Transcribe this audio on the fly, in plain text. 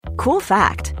Cool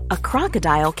fact, a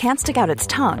crocodile can't stick out its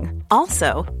tongue.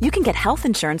 Also, you can get health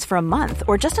insurance for a month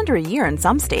or just under a year in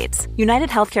some states. United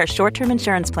Healthcare short-term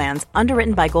insurance plans,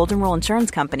 underwritten by Golden Rule Insurance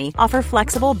Company, offer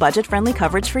flexible, budget-friendly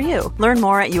coverage for you. Learn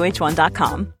more at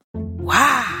uh1.com.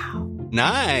 Wow.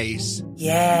 Nice.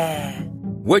 Yeah.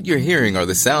 What you're hearing are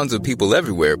the sounds of people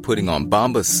everywhere putting on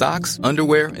Bombas socks,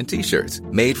 underwear, and T-shirts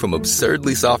made from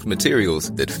absurdly soft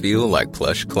materials that feel like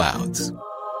plush clouds.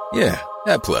 Yeah,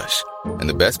 that plush. And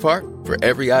the best part? For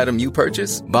every item you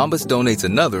purchase, Bombas donates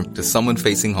another to someone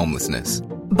facing homelessness.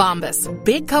 Bombas.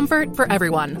 Big comfort for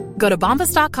everyone. Go to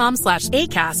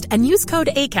bombas.com/ACAST and use code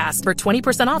ACAST for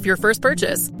 20% off your first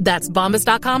purchase. That's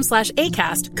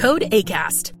bombas.com/ACAST. Code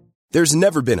ACAST. There's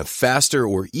never been a faster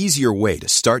or easier way to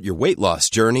start your weight loss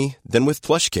journey than with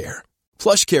PlushCare.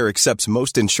 PlushCare accepts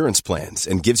most insurance plans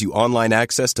and gives you online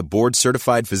access to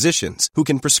board-certified physicians who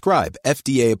can prescribe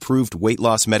FDA-approved weight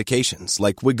loss medications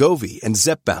like Wegovy and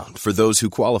Zepbound for those who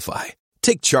qualify.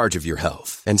 Take charge of your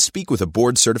health and speak with a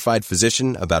board-certified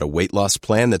physician about a weight loss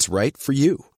plan that's right for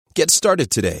you. Get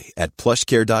started today at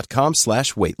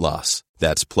plushcare.com/weight loss.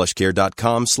 That's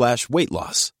plushcare.com/weight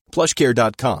loss.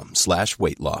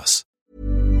 plushcare.com/weight loss.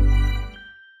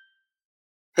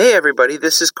 Hey everybody,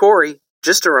 this is Corey.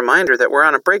 Just a reminder that we're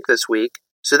on a break this week,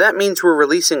 so that means we're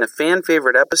releasing a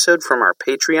fan-favorite episode from our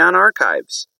Patreon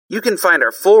archives. You can find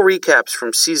our full recaps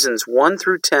from seasons 1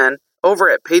 through 10 over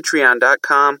at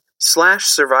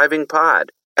patreon.com/survivingpod.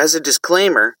 As a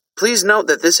disclaimer, please note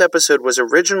that this episode was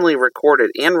originally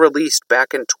recorded and released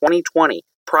back in 2020,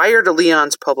 prior to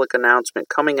Leon's public announcement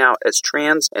coming out as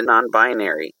trans and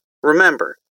non-binary.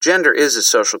 Remember, gender is a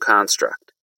social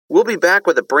construct. We'll be back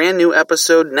with a brand new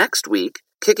episode next week,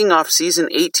 kicking off season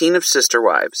 18 of Sister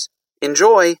Wives.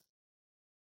 Enjoy!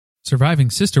 Surviving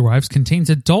Sister Wives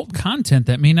contains adult content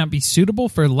that may not be suitable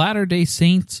for Latter-day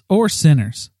Saints or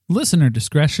sinners. Listener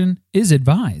discretion is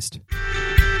advised.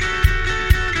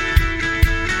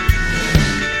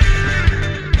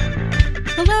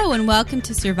 Hello and welcome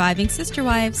to Surviving Sister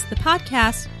Wives, the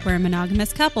podcast where a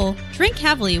monogamous couple drink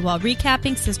heavily while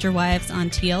recapping Sister Wives on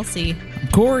TLC. I'm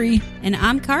Corey. And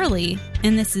I'm Carly,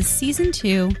 and this is Season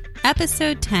 2,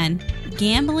 Episode 10,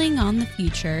 Gambling on the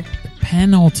Future. The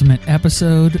penultimate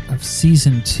episode of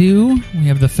Season 2. We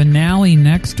have the finale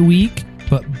next week,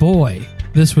 but boy,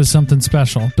 this was something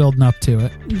special building up to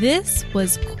it. This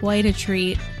was quite a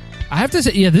treat. I have to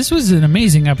say, yeah, this was an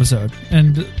amazing episode,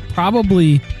 and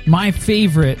probably my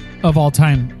favorite of all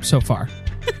time so far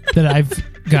that I've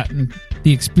gotten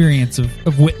the experience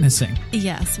of witnessing.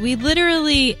 Yes, we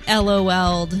literally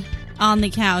LOL'd on the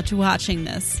couch watching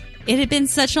this. It had been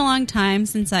such a long time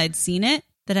since I'd seen it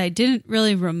that I didn't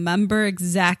really remember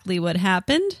exactly what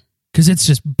happened. Because it's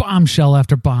just bombshell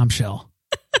after bombshell.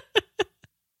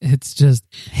 It's just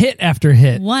hit after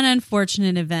hit. One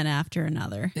unfortunate event after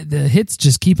another. The hits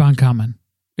just keep on coming.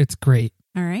 It's great.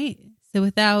 All right. So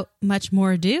without much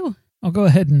more ado, I'll go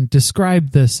ahead and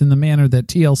describe this in the manner that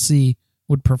TLC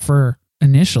would prefer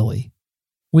initially.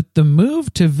 With the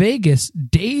move to Vegas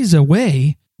days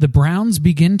away, the Browns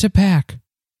begin to pack.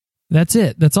 That's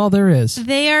it. That's all there is.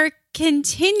 They are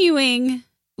continuing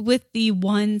with the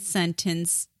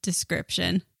one-sentence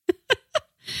description.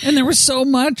 And there was so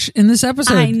much in this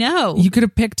episode. I know. You could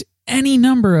have picked any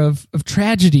number of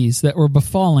tragedies that were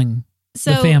befalling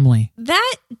the family.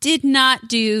 That did not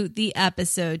do the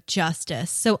episode justice.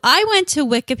 So I went to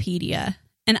Wikipedia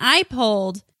and I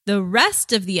pulled the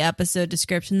rest of the episode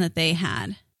description that they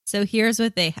had. So here's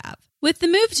what they have. With the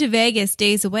move to Vegas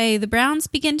days away, the Browns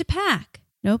begin to pack.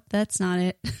 Nope, that's not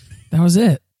it. That was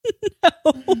it.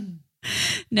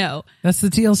 No. That's the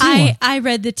TLC one. I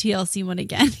read the TLC one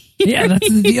again. Yeah, that's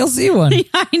the DLC one.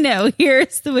 I know.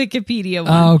 Here's the Wikipedia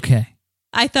one. Oh, okay.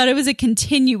 I thought it was a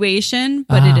continuation,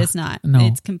 but it is not. No.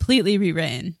 It's completely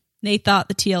rewritten. They thought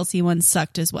the TLC one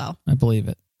sucked as well. I believe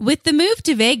it. With the move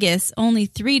to Vegas only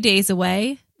 3 days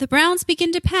away, the Browns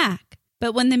begin to pack.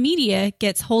 But when the media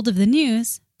gets hold of the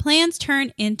news, plans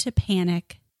turn into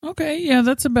panic. Okay, yeah,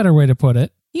 that's a better way to put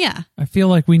it. Yeah. I feel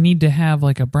like we need to have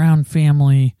like a Brown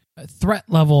family threat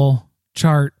level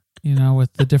chart,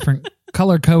 with the different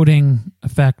color coding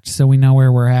effect so we know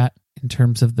where we're at in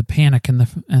terms of the panic and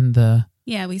the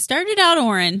Yeah, we started out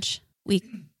orange. We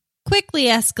quickly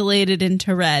escalated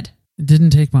into red. It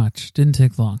didn't take much. Didn't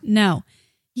take long. No.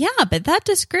 Yeah, but that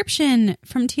description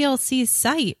from TLC's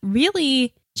site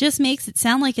really just makes it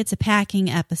sound like it's a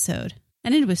packing episode.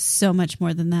 And it was so much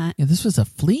more than that. Yeah, this was a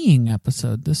fleeing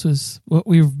episode. This was what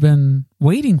we've been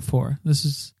waiting for. This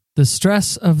is the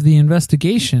stress of the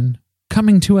investigation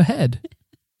coming to a head.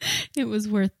 It was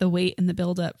worth the wait and the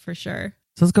build-up for sure.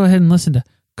 So let's go ahead and listen to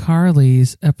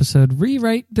Carly's episode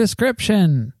rewrite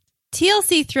description.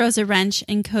 TLC throws a wrench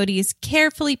in Cody's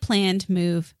carefully planned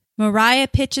move. Mariah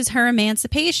pitches her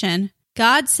emancipation.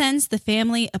 God sends the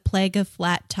family a plague of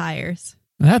flat tires.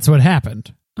 That's what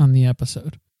happened on the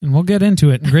episode. And we'll get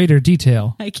into it in greater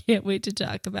detail. I can't wait to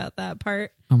talk about that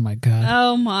part. Oh my God.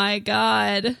 Oh my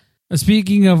God.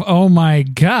 Speaking of oh my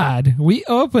God, we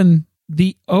open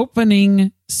the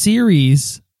opening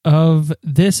series of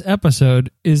this episode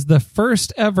is the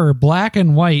first ever black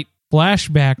and white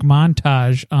flashback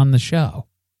montage on the show.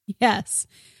 Yes.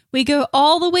 We go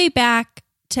all the way back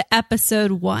to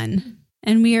episode 1,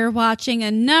 and we are watching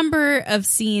a number of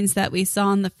scenes that we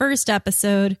saw in the first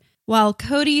episode while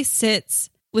Cody sits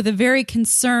with a very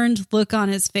concerned look on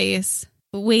his face,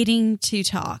 waiting to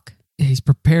talk. He's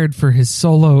prepared for his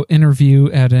solo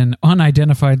interview at an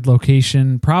unidentified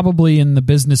location, probably in the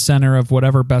business center of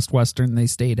whatever Best Western they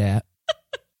stayed at.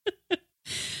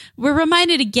 We're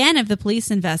reminded again of the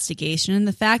police investigation and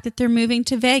the fact that they're moving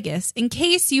to Vegas, in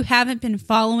case you haven't been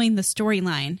following the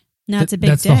storyline. Now it's a big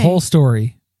day. That's the whole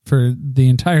story for the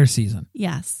entire season.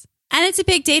 Yes. And it's a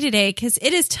big day today because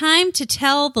it is time to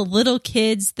tell the little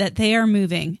kids that they are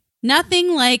moving.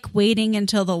 Nothing like waiting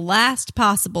until the last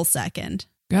possible second.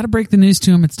 Got to break the news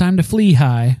to them. It's time to flee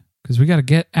high because we got to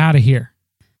get out of here.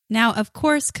 Now, of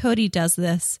course, Cody does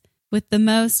this with the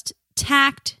most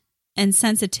tact and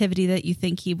sensitivity that you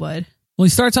think he would. Well, he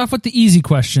starts off with the easy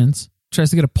questions, tries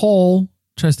to get a poll,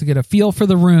 tries to get a feel for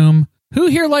the room. Who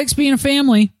here likes being a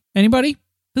family? Anybody?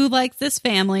 Who likes this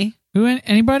family?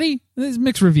 Anybody? There's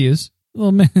mixed reviews. A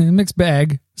little mixed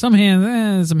bag. Some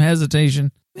hands, some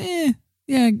hesitation. I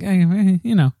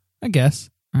guess.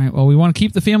 All right, well, we want to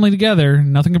keep the family together.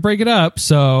 Nothing can break it up.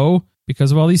 So,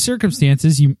 because of all these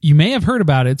circumstances, you may have heard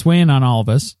about it. It's weighing on all of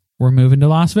us. We're moving to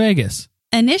Las Vegas.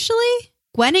 Initially,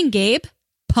 Gwen and Gabe,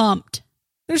 pumped.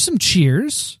 There's some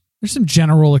cheers. There's some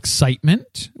general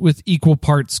excitement with equal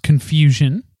parts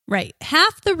confusion. Right.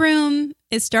 Half the room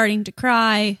is starting to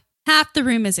cry. Half the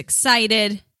room is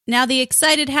excited. Now the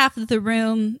excited half of the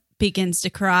room begins to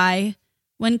cry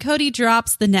when Cody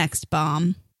drops the next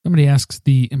bomb. Somebody asks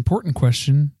the important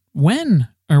question, when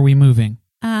are we moving?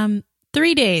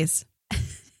 3 days.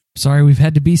 Sorry, we've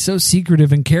had to be so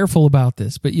secretive and careful about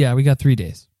this, but yeah, we got 3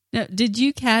 days. Now, did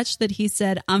you catch that he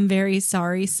said, "I'm very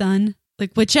sorry, son"?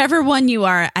 Like, whichever one you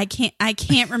are, I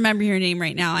can't remember your name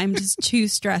right now. I'm just too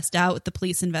stressed out with the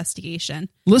police investigation.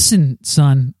 Listen,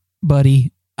 son,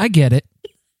 buddy, I get it.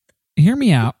 Hear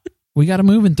me out. We got to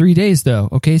move in 3 days, though.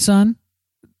 Okay, son?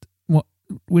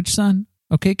 Which son?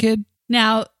 Okay, kid?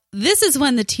 Now, this is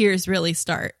when the tears really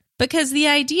start. Because the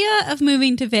idea of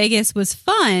moving to Vegas was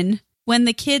fun when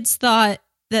the kids thought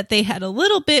that they had a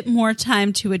little bit more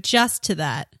time to adjust to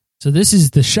that. So this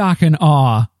is the shock and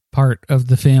awe part of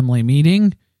the family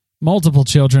meeting. Multiple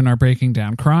children are breaking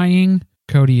down crying.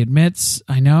 Cody admits,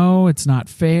 I know it's not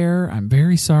fair. I'm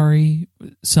very sorry,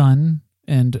 son,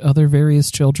 and other various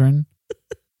children.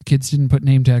 Kids didn't put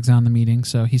name tags on the meeting,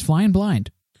 so he's flying blind.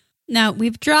 Now,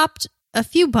 we've dropped a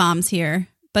few bombs here,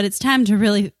 but it's time to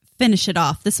really finish it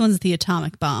off. This one's the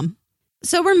atomic bomb.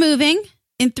 So we're moving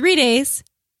in 3 days.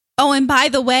 Oh, and by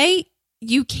the way,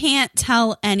 you can't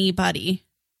tell anybody.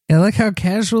 I like how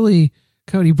casually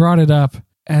Cody brought it up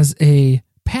as a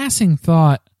passing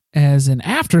thought, as an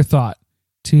afterthought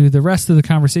to the rest of the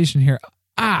conversation here.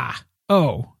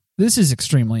 This is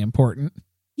extremely important.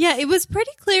 Yeah, it was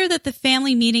pretty clear that the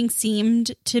family meeting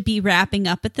seemed to be wrapping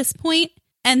up at this point,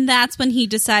 and that's when he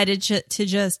decided to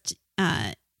just,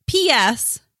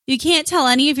 P.S., you can't tell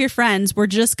any of your friends, we're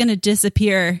just going to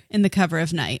disappear in the cover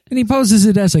of night. And he poses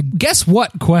it as a guess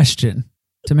what question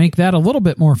to make that a little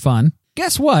bit more fun.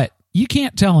 Guess what? You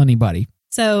can't tell anybody.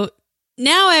 So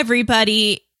now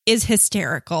everybody is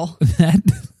hysterical.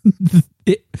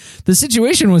 The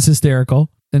situation was hysterical,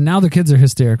 and now the kids are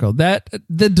hysterical.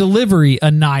 The delivery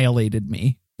annihilated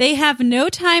me. They have no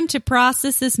time to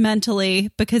process this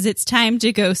mentally because it's time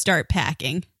to go start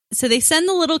packing. So they send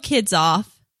the little kids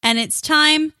off, and it's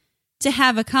time to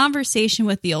have a conversation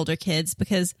with the older kids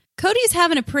because Cody's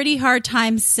having a pretty hard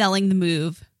time selling the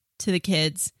move to the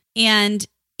kids, and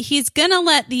he's going to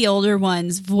let the older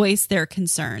ones voice their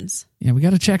concerns. Yeah, we got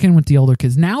to check in with the older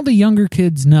kids. Now the younger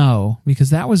kids know,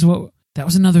 because that was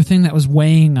another thing that was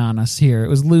weighing on us here. It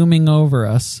was looming over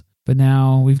us. But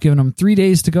now we've given them 3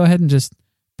 days to go ahead and just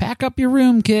pack up your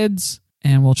room, kids.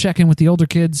 And we'll check in with the older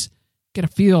kids, get a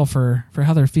feel for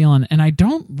how they're feeling. And I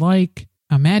don't like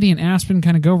how Maddie and Aspen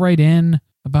kind of go right in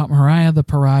about Mariah the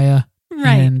pariah.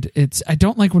 Right. And I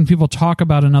don't like when people talk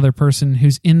about another person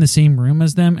who's in the same room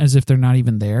as them as if they're not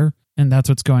even there. And that's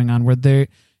what's going on, where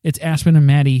it's Aspen and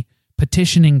Maddie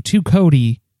petitioning to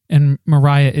Cody, and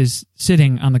Mariah is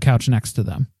sitting on the couch next to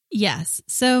them. Yes.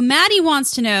 So Maddie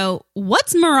wants to know,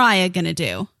 what's Mariah going to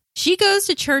do? She goes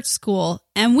to church school,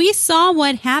 and we saw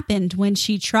what happened when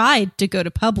she tried to go to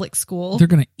public school. They're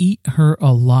going to eat her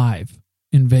alive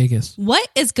in Vegas. What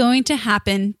is going to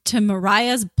happen to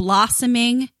Mariah's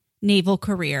blossoming naval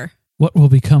career? What will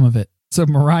become of it? So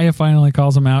Mariah finally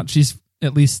calls him out. She's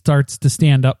at least starts to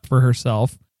stand up for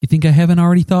herself. You think I haven't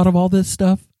already thought of all this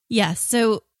stuff? Yes.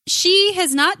 So she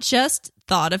has not just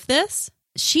thought of this.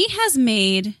 She has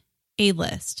made a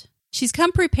list. She's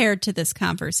come prepared to this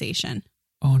conversation.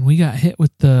 Oh, and we got hit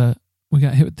with the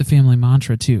family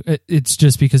mantra too. It's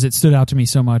just because it stood out to me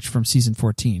so much from season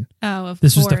 14. Oh, of course.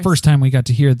 This was the first time we got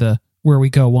to hear the where we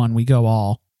go one, we go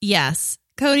all. Yes.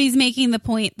 Cody's making the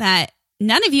point that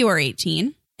none of you are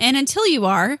 18, and until you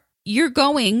are, you're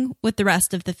going with the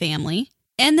rest of the family.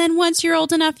 And then once you're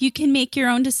old enough, you can make your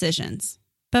own decisions.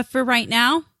 But for right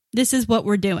now, this is what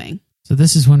we're doing. So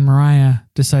this is when Mariah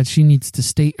decides she needs to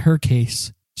state her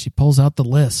case. She pulls out the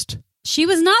list. She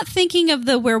was not thinking of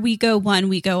the where we go one,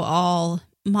 we go all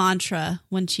mantra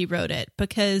when she wrote it,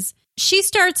 because she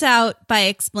starts out by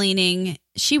explaining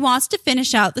she wants to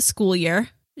finish out the school year.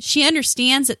 She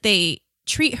understands that they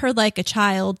treat her like a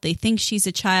child. They think she's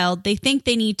a child. They think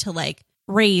they need to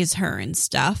raise her and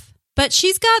stuff. But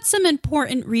she's got some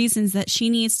important reasons that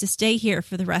she needs to stay here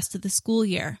for the rest of the school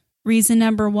year. Reason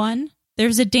number 1,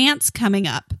 there's a dance coming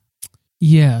up.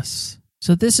 Yes.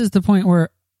 So this is the point where,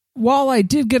 while I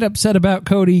did get upset about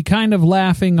Cody kind of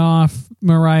laughing off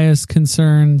Mariah's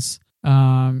concerns,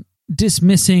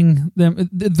 dismissing them,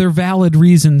 their valid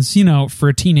reasons, for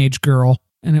a teenage girl.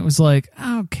 And it was like,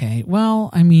 okay, well,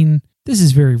 I mean, this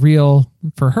is very real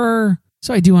for her.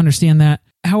 So I do understand that.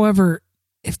 However,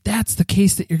 if that's the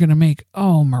case that you're going to make,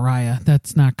 oh, Mariah,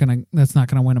 that's not going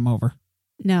to win him over.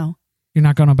 No. You're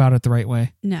not going about it the right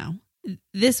way. No.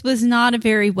 This was not a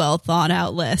very well thought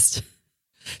out list.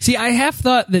 See, I half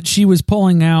thought that she was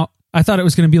pulling out, I thought it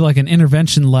was going to be like an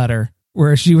intervention letter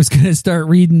where she was going to start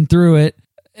reading through it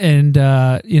and,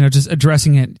 just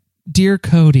addressing it. Dear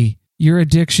Cody, your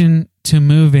addiction to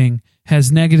moving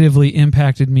has negatively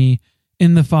impacted me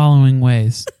in the following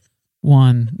ways.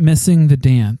 1, missing the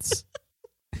dance.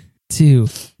 2,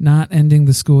 not ending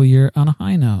the school year on a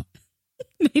high note.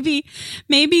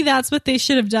 Maybe that's what they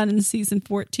should have done in season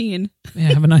 14. Yeah,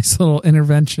 have a nice little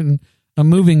intervention. A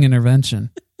moving intervention.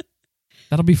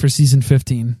 That'll be for season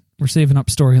 15. We're saving up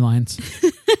storylines.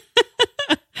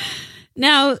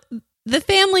 Now, the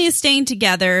family is staying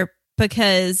together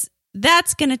because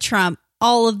that's going to trump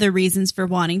all of the reasons for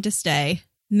wanting to stay.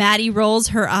 Maddie rolls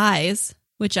her eyes,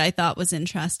 which I thought was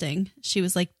interesting. She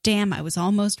was like, damn, I was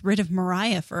almost rid of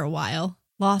Mariah for a while.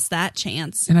 Lost that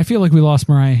chance. And I feel like we lost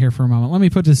Mariah here for a moment. Let me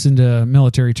put this into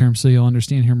military terms so you'll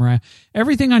understand here, Mariah.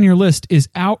 Everything on your list is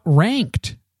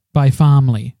outranked by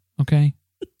family, okay?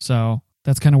 So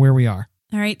that's kind of where we are.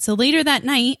 All right, so later that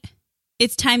night,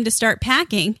 it's time to start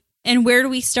packing. And where do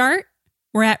we start?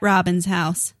 We're at Robin's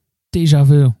house. Deja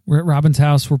vu. We're at Robin's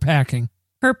house. We're packing.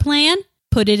 Her plan?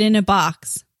 Put it in a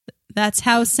box. That's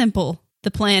how simple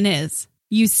the plan is.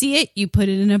 You see it, you put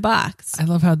it in a box. I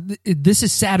love how this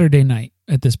is Saturday night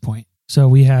at this point. So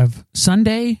we have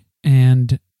Sunday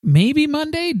and maybe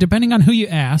Monday, depending on who you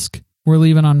ask. We're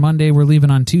leaving on Monday. We're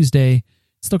leaving on Tuesday.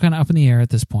 Still kind of up in the air at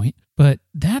this point. But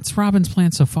that's Robin's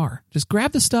plan so far. Just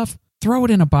grab the stuff, throw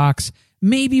it in a box.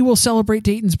 Maybe we'll celebrate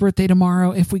Dayton's birthday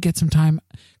tomorrow if we get some time.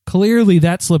 Clearly,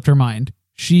 that slipped her mind.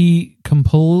 She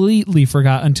completely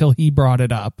forgot until he brought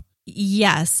it up.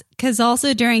 Yes, because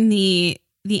also during the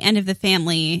end of the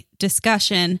family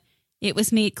discussion, it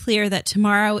was made clear that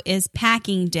tomorrow is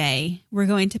packing day. We're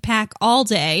going to pack all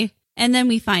day, and then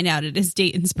we find out it is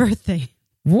Dayton's birthday.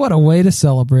 What a way to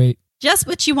celebrate. Just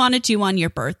what you want to do on your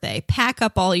birthday. Pack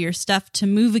up all your stuff to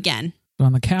move again.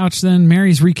 On the couch then,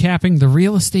 Mary's recapping the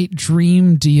real estate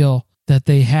dream deal that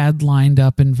they had lined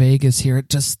up in Vegas here. It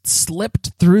just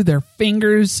slipped through their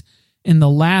fingers in the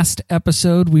last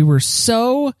episode. We were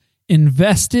so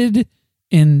invested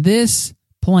in this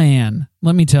plan,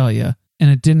 let me tell you, and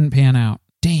it didn't pan out.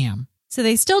 Damn. So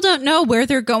they still don't know where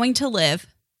they're going to live.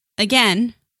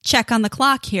 Again, check on the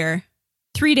clock here.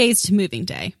 3 days to moving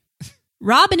day.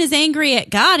 Robin is angry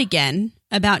at God again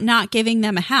about not giving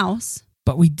them a house.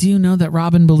 But we do know that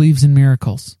Robin believes in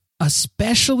miracles,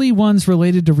 especially ones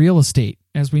related to real estate,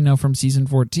 as we know from season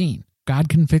 14. God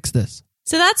can fix this.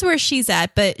 So that's where she's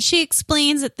at, but she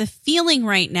explains that the feeling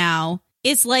right now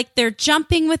is like they're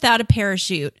jumping without a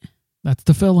parachute. That's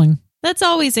the feeling. That's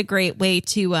always a great way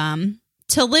to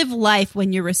live life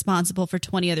when you're responsible for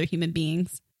 20 other human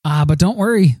beings. But don't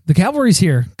worry. The cavalry's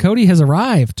here. Cody has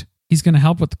arrived. He's going to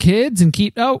help with the kids and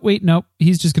keep... Oh, wait, nope.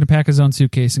 He's just going to pack his own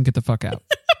suitcase and get the fuck out.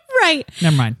 Right.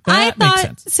 Never mind. That makes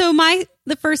sense. So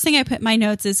the first thing I put in my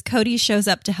notes is Cody shows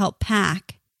up to help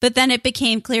pack, but then it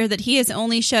became clear that he has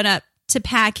only showed up to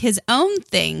pack his own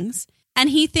things, and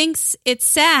he thinks it's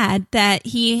sad that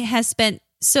he has spent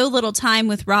so little time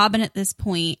with Robin at this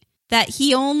point that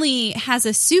he only has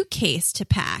a suitcase to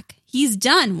pack. He's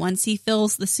done once he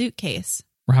fills the suitcase.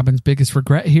 Robin's biggest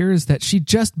regret here is that she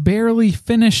just barely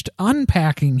finished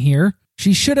unpacking here.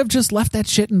 She should have just left that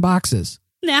shit in boxes.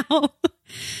 Now,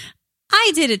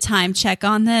 I did a time check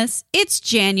on this. It's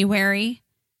January.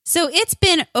 So it's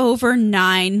been over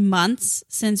 9 months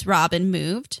since Robin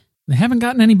moved. They haven't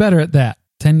gotten any better at that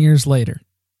 10 years later.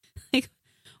 Like,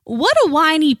 what a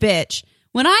whiny bitch.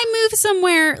 When I move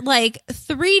somewhere, like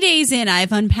 3 days in,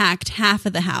 I've unpacked half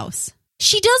of the house.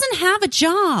 She doesn't have a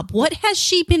job. What has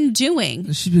she been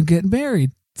doing? She's been getting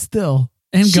married still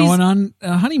and going on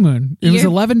a honeymoon. It was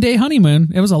an 11-day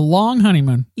honeymoon. It was a long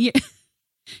honeymoon.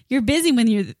 You're busy when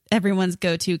you're everyone's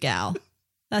go-to gal.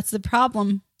 That's the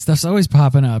problem. Stuff's always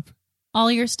popping up.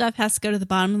 All your stuff has to go to the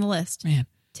bottom of the list. Man.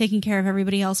 Taking care of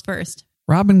everybody else first.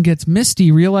 Robin gets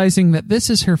misty, realizing that this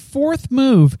is her 4th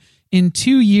move in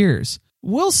 2 years.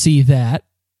 We'll see that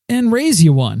and raise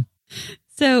you one.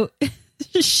 So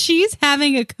she's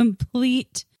having a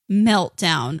complete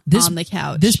meltdown on the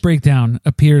couch. This breakdown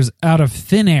appears out of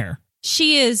thin air.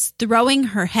 She is throwing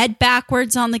her head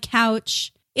backwards on the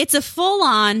couch. It's a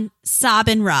full-on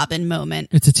sobbing Robin moment.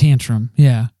 It's a tantrum,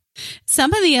 yeah.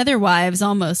 Some of the other wives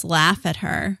almost laugh at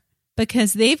her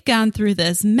because they've gone through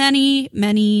this many,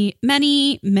 many,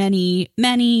 many, many,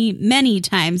 many, many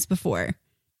times before.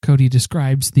 Cody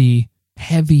describes the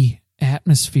heavy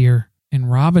atmosphere in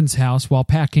Robin's house while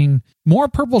packing more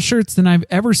purple shirts than I've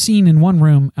ever seen in one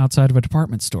room outside of a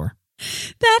department store.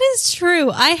 That is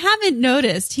true. I haven't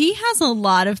noticed. He has a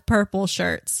lot of purple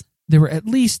shirts. There were at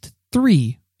least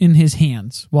 3 in his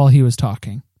hands while he was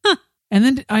talking. Huh. And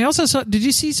then I also saw, did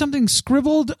you see something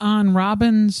scribbled on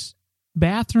Robin's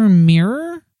bathroom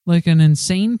mirror? Like an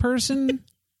insane person?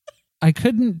 I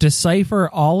couldn't decipher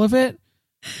all of it,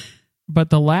 but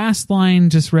the last line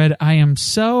just read, "I am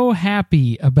so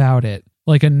happy about it."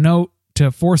 Like a note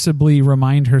to forcibly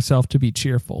remind herself to be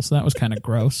cheerful. So that was kind of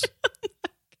gross.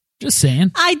 Just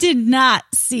saying. I did not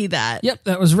see that. Yep,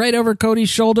 that was right over Cody's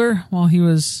shoulder while he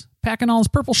was packing all his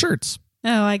purple shirts.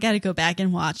 Oh, I got to go back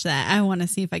and watch that. I want to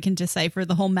see if I can decipher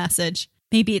the whole message.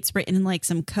 Maybe it's written in like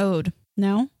some code.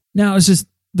 No? No, it was just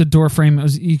the door frame. It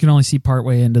was, you can only see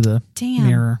partway into the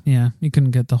mirror. Yeah, you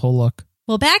couldn't get the whole look.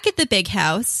 Well, back at the big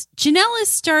house, Janelle is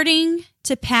starting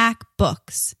to pack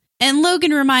books. And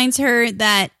Logan reminds her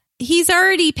that he's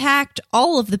already packed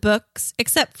all of the books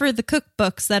except for the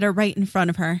cookbooks that are right in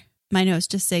front of her. My notes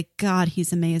just say, God,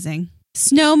 he's amazing.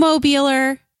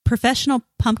 Snowmobiler, professional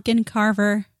pumpkin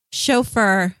carver,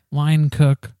 chauffeur, line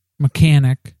cook,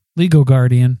 mechanic, legal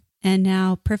guardian, and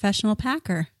now professional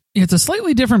packer. It's a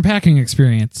slightly different packing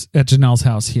experience at Janelle's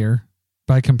house here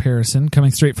by comparison,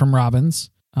 coming straight from Robin's,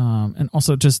 and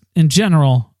also just in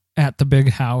general at the big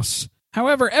house.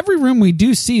 However, every room we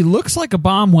do see looks like a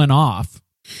bomb went off.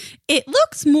 It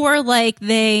looks more like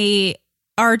they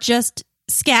are just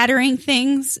scattering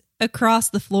things across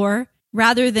the floor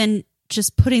rather than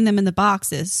just putting them in the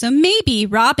boxes. So maybe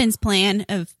Robin's plan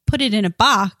of put it in a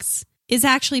box is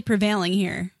actually prevailing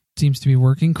here. Seems to be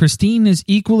working. Christine is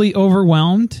equally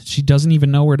overwhelmed. She doesn't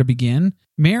even know where to begin.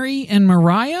 Mary and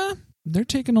Mariah, they're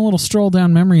taking a little stroll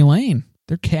down memory lane.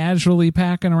 They're casually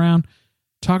packing around,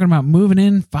 talking about moving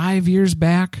in 5 years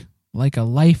back, like a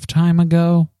lifetime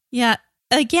ago. Yeah,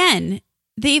 again,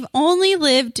 they've only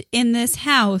lived in this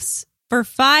house for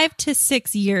 5 to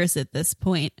 6 years at this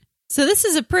point. So this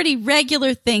is a pretty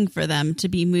regular thing for them to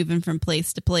be moving from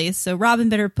place to place. So Robin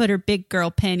better put her big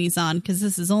girl panties on because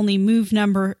this is only move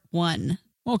number 1.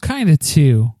 Well, kind of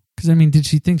 2. Because, I mean, did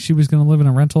she think she was going to live in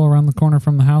a rental around the corner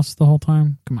from the house the whole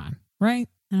time? Come on, right?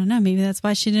 I don't know. Maybe that's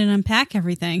why she didn't unpack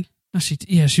everything. Oh,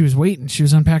 she was waiting. She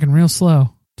was unpacking real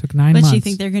slow. Took 9 months. But you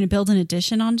think they're going to build an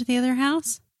addition onto the other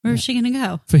house? Where is she going to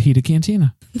go? Fajita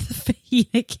Cantina. The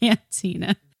Fajita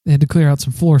Cantina. They had to clear out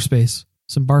some floor space,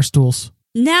 some bar stools.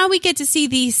 Now we get to see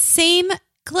the same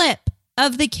clip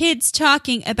of the kids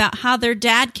talking about how their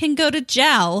dad can go to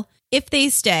jail if they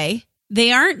stay.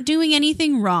 They aren't doing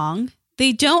anything wrong.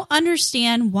 They don't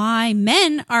understand why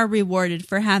men are rewarded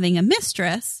for having a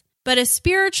mistress, but a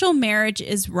spiritual marriage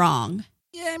is wrong.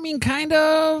 Yeah, I mean, kind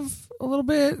of a little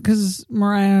bit, because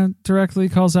Mariah directly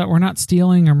calls out, we're not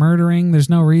stealing or murdering. There's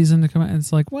no reason to come out.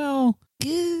 It's like, well,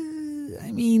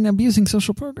 I mean, abusing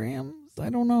social programs. I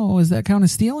don't know. Does that count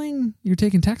as stealing? You're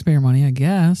taking taxpayer money, I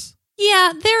guess.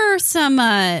 Yeah, there are some...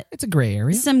 it's a gray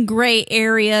area. Some gray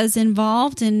areas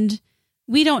involved, and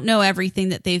we don't know everything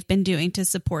that they've been doing to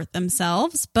support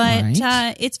themselves, but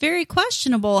it's very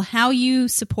questionable how you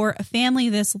support a family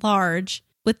this large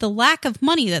with the lack of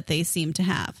money that they seem to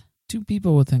have. 2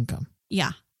 people with income.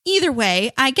 Yeah. Either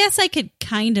way, I guess I could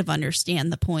kind of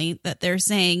understand the point that they're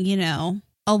saying, you know,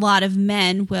 a lot of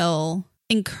men will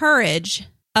encourage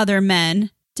other men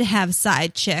to have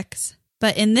side chicks.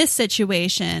 But in this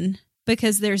situation,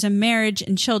 because there's a marriage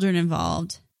and children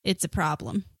involved, it's a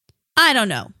problem. I don't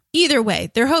know. Either way,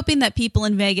 they're hoping that people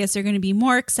in Vegas are going to be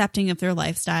more accepting of their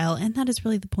lifestyle, and that is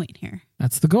really the point here.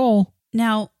 That's the goal.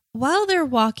 Now, while they're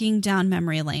walking down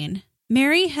memory lane,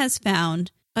 Mary has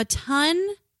found a ton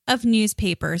of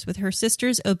newspapers with her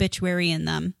sister's obituary in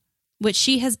them, which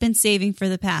she has been saving for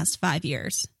the past 5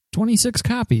 years. 26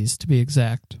 copies, to be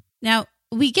exact. Now,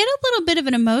 we get a little bit of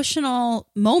an emotional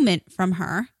moment from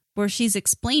her where she's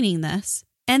explaining this.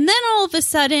 And then all of a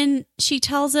sudden, she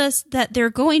tells us that they're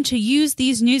going to use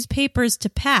these newspapers to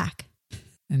pack.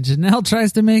 And Janelle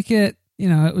tries to make it, you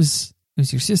know, it was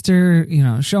your sister, you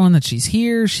know, showing that she's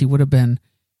here. She would have been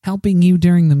helping you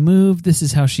during the move. This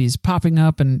is how she's popping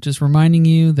up and just reminding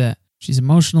you that she's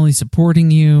emotionally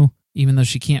supporting you, even though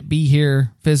she can't be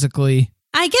here physically.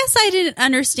 I guess I didn't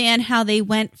understand how they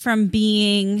went from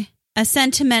being a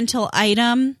sentimental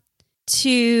item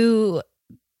to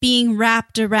being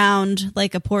wrapped around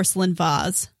like a porcelain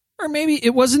vase. Or maybe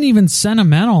it wasn't even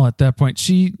sentimental at that point.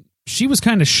 She was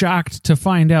kind of shocked to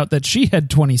find out that she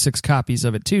had 26 copies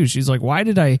of it too. She's like, why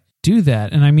did I do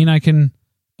that? And I mean, I can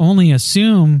only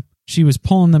assume she was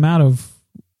pulling them out of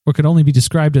what could only be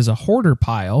described as a hoarder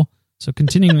pile. So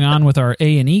continuing on with our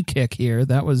A&E kick here,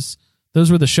 those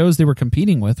were the shows they were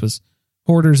competing with, was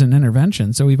Hoarders and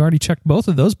Intervention. So we've already checked both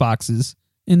of those boxes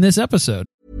in this episode.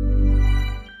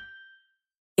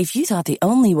 If you thought the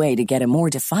only way to get a more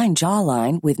defined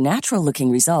jawline with natural-looking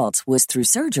results was through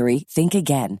surgery, think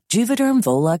again. Juvederm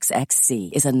Volux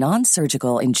XC is a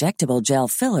non-surgical injectable gel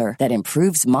filler that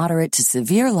improves moderate to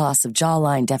severe loss of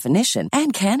jawline definition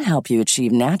and can help you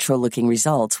achieve natural-looking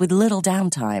results with little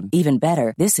downtime. Even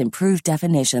better, this improved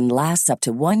definition lasts up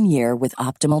to 1 year with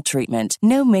optimal treatment.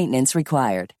 No maintenance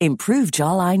required. Improve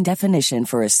jawline definition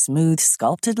for a smooth,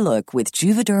 sculpted look with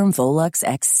Juvederm Volux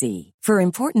XC. For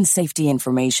important safety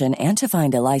information and to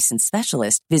find a licensed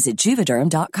specialist, visit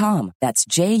Juvederm.com. That's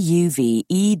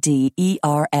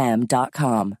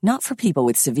JUVEDERM.com. Not for people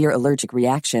with severe allergic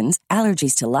reactions,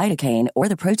 allergies to lidocaine, or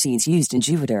the proteins used in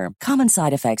Juvederm. Common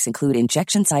side effects include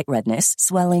injection site redness,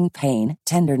 swelling, pain,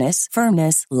 tenderness,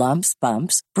 firmness, lumps,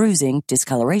 bumps, bruising,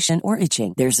 discoloration, or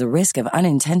itching. There's a risk of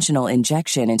unintentional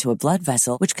injection into a blood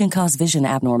vessel, which can cause vision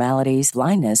abnormalities,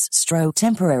 blindness, stroke,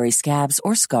 temporary scabs,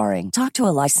 or scarring. Talk to a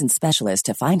licensed specialist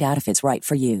to find out if it's right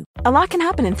for you. A lot can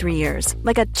happen in 3 years,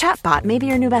 like a chatbot may be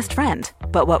your new best friend.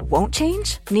 But what won't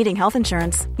change? Needing health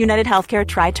insurance. United Healthcare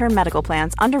Tri-Term Medical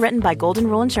Plans, underwritten by Golden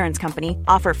Rule Insurance Company,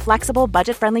 offer flexible,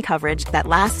 budget-friendly coverage that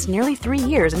lasts nearly 3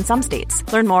 years in some states.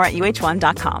 Learn more at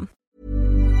UH1.com.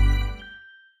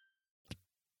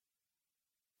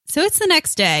 So it's the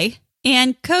next day,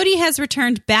 and Cody has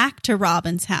returned back to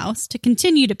Robin's house to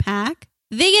continue to pack.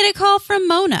 They get a call from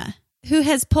Mona, who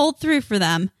has pulled through for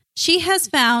them. She has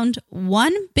found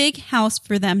one big house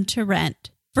for them to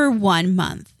rent for 1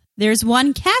 month. There's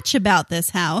one catch about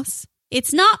this house.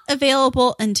 It's not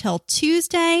available until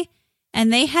Tuesday,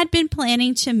 and they had been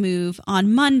planning to move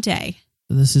on Monday.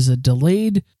 This is a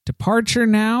delayed departure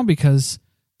now because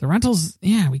the rentals,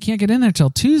 we can't get in there till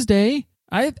Tuesday.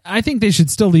 I think they should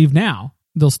still leave now.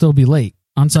 They'll still be late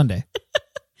on Sunday.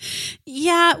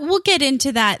 Yeah, we'll get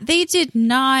into that. They did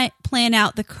not plan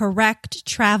out the correct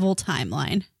travel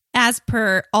timeline as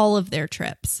per all of their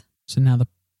trips. So now the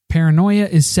paranoia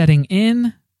is setting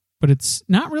in, but it's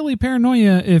not really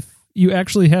paranoia if you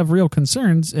actually have real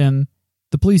concerns and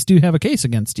the police do have a case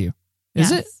against you.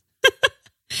 Is it?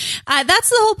 That's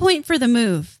the whole point for the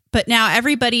move. But now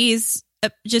everybody's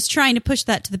just trying to push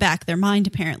that to the back of their mind,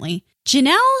 apparently.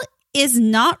 Janelle is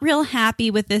not real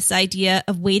happy with this idea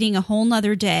of waiting a whole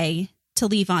nother day to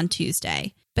leave on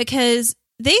Tuesday because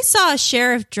they saw a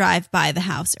sheriff drive by the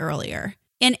house earlier.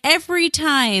 And every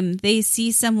time they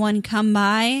see someone come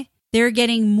by, they're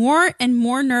getting more and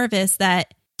more nervous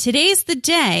that today's the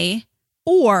day,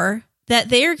 or that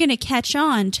they're going to catch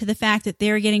on to the fact that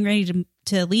they're getting ready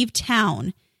to leave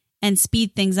town and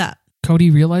speed things up. Cody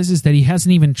realizes that he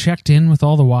hasn't even checked in with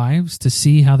all the wives to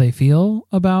see how they feel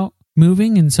about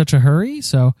moving in such a hurry.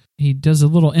 So he does a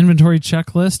little inventory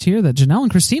checklist here that Janelle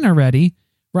and Christine are ready.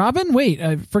 Robin, wait,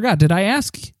 I forgot. Did I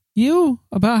ask you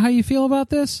about how you feel about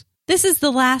this? This is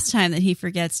the last time that he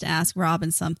forgets to ask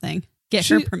Robin something. Get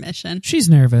her permission. She's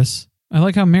nervous. I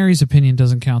like how Mary's opinion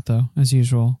doesn't count, though, as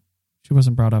usual. She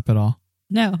wasn't brought up at all.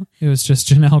 No. It was just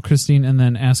Janelle, Christine, and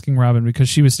then asking Robin because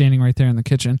she was standing right there in the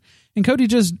kitchen. And Cody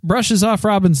just brushes off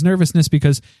Robin's nervousness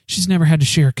because she's never had to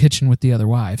share a kitchen with the other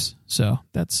wives. So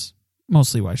that's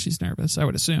mostly why she's nervous, I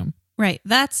would assume. Right.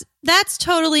 That's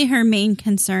totally her main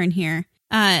concern here.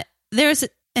 There's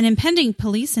an impending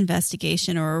police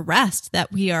investigation or arrest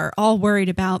that we are all worried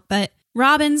about, but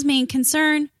Robin's main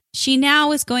concern, she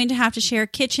now is going to have to share a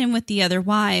kitchen with the other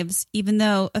wives, even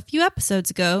though a few episodes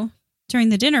ago, during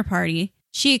the dinner party,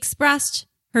 she expressed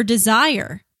her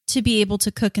desire to be able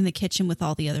to cook in the kitchen with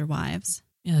all the other wives.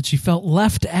 Yeah, she felt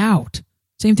left out.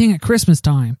 Same thing at Christmas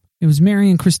time. It was Mary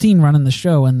and Christine running the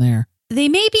show in there. They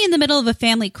may be in the middle of a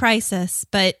family crisis,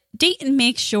 but Dayton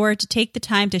makes sure to take the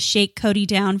time to shake Cody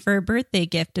down for a birthday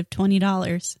gift of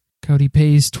 $20. Cody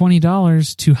pays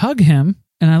 $20 to hug him,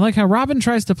 and I like how Robin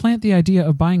tries to plant the idea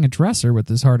of buying a dresser with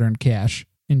this hard-earned cash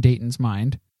in Dayton's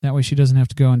mind. That way she doesn't have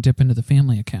to go and dip into the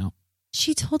family account.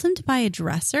 She told him to buy a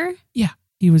dresser? Yeah.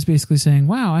 He was basically saying,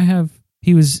 wow,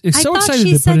 he was so excited to put it in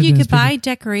his I thought she said you could buy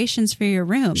decorations for your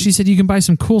room. She said you can buy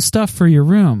some cool stuff for your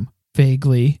room,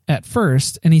 vaguely, at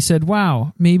first. And he said,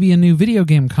 wow, maybe a new video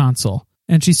game console.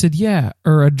 And she said, yeah,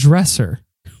 or a dresser.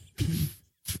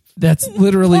 That's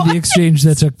literally the exchange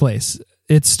that took place.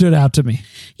 It stood out to me.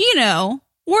 You know,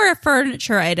 we're a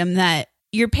furniture item that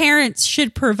your parents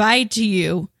should provide to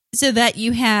you so that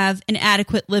you have an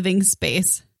adequate living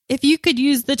space. If you could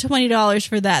use the $20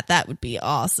 for that, that would be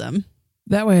awesome.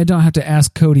 That way I don't have to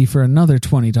ask Cody for another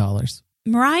 $20.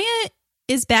 Mariah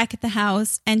is back at the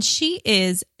house, and she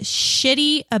is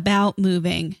shitty about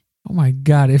moving. Oh my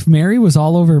God. If Mary was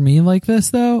all over me like this,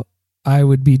 though, I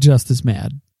would be just as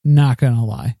mad. Not gonna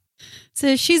lie.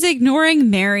 So she's ignoring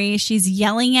Mary. She's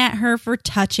yelling at her for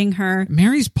touching her.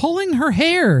 Mary's pulling her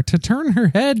hair to turn her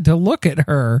head to look at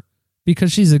her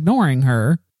because she's ignoring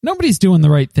her. Nobody's doing the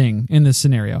right thing in this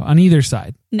scenario on either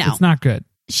side. No. It's not good.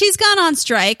 She's gone on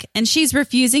strike and she's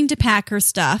refusing to pack her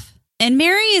stuff. And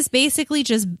Mary is basically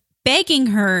just begging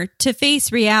her to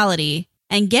face reality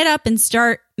and get up and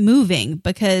start moving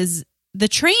because the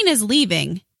train is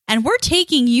leaving and we're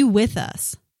taking you with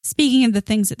us. Speaking of the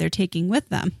things that they're taking with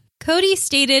them, Cody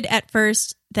stated at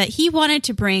first that he wanted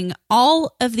to bring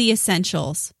all of the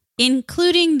essentials,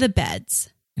 including the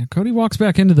beds. Yeah, Cody walks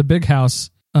back into the big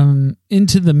house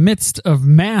into the midst of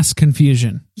mass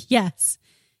confusion. Yes.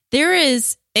 There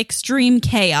is extreme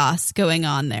chaos going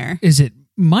on there. Is it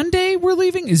Monday we're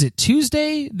leaving? Is it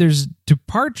Tuesday? There's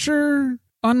departure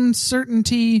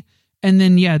uncertainty. And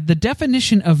then, yeah, the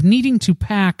definition of needing to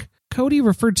pack, Cody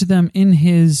referred to them in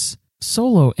his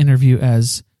solo interview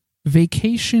as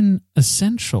vacation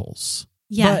essentials.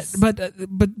 Yes. But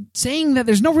saying that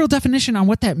there's no real definition on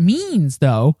what that means,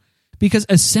 though, because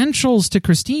essentials to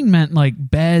Christine meant like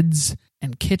beds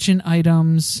and kitchen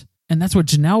items. And that's what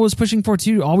Janelle was pushing for,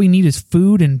 too. All we need is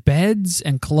food and beds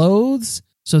and clothes.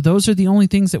 So those are the only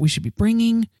things that we should be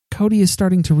bringing. Cody is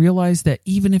starting to realize that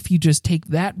even if you just take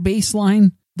that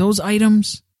baseline, those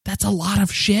items, that's a lot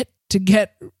of shit to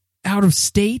get out of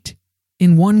state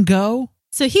in one go.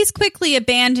 So he's quickly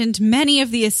abandoned many of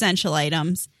the essential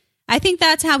items. I think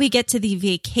that's how we get to the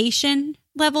vacation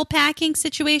level packing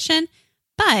situation.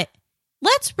 But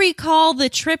let's recall the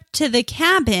trip to the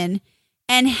cabin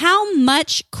and how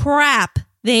much crap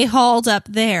they hauled up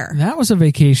there. That was a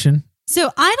vacation. So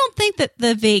I don't think that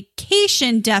the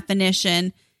vacation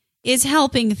definition is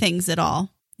helping things at all.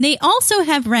 They also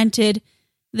have rented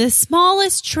the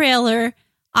smallest trailer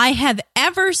I have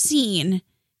ever seen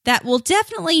that will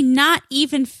definitely not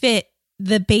even fit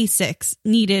the basics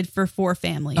needed for 4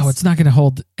 families. Oh, it's not going to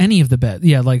hold any of the bed.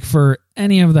 Yeah, like for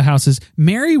any of the houses.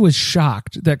 Mary was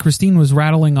shocked that Christine was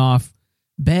rattling off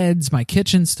beds, my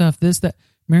kitchen stuff, this, that.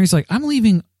 Mary's like, I'm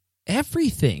leaving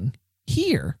everything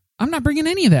here. I'm not bringing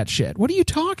any of that shit. What are you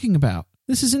talking about?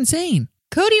 This is insane.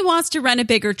 Cody wants to rent a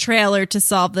bigger trailer to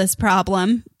solve this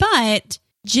problem, but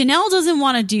Janelle doesn't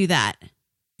want to do that.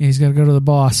 Yeah, he's got to go to the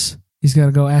boss. He's got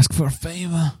to go ask for a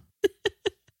favor.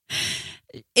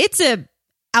 It's a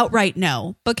outright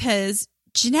no, because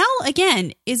Janelle,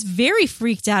 again, is very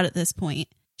freaked out at this point.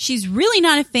 She's really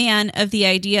not a fan of the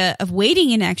idea of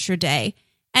waiting an extra day,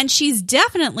 and she's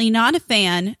definitely not a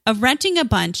fan of renting a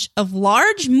bunch of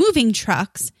large moving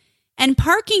trucks and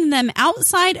parking them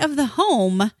outside of the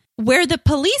home where the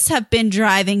police have been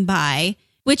driving by,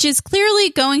 which is clearly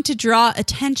going to draw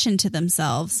attention to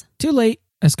themselves. Too late,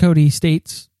 as Cody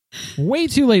states. Way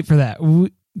too late for that.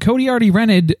 Cody already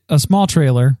rented a small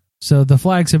trailer, so the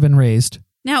flags have been raised.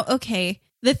 Now, okay,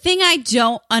 the thing I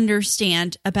don't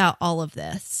understand about all of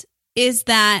this is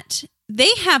that they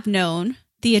have known,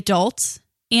 the adults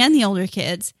and the older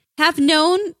kids, have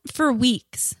known for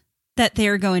weeks that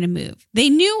they're going to move. They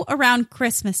knew around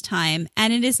Christmas time,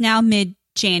 and it is now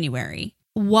mid-January.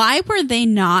 Why were they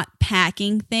not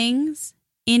packing things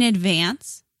in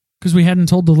advance? Because we hadn't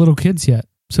told the little kids yet.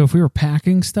 So if we were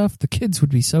packing stuff, the kids would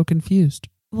be so confused.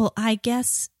 Well, I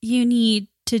guess you need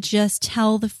to just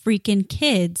tell the freaking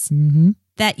kids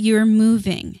that you're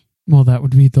moving. Well, that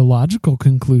would be the logical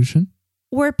conclusion.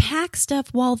 Or pack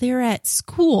stuff while they're at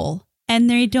school and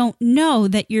they don't know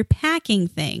that you're packing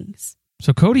things.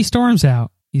 So Cody storms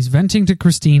out. He's venting to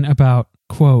Christine about,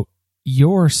 quote,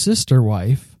 your sister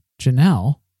wife,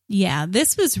 Janelle. Yeah,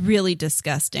 this was really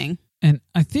disgusting. And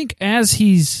I think as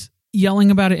he's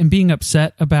yelling about it and being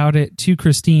upset about it to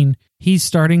Christine, he's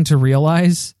starting to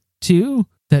realize, too,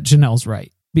 that Janelle's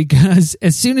right. Because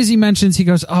as soon as he mentions, he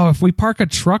goes, oh, if we park a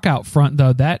truck out front,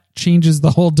 though, that changes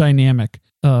the whole dynamic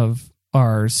of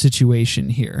our situation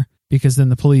here. Because then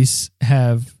the police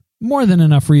have more than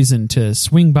enough reason to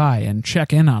swing by and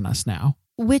check in on us now.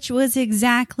 Which was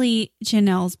exactly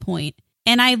Janelle's point.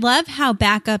 And I love how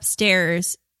back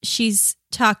upstairs, she's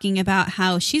talking about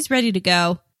how she's ready to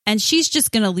go and she's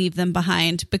just going to leave them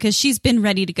behind because she's been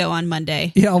ready to go on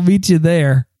Monday. Yeah, I'll meet you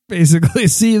there. Basically,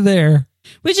 see you there.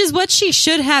 Which is what she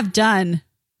should have done.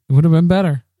 It would have been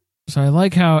better. So I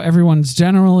like how everyone's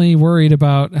generally worried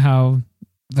about how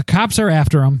the cops are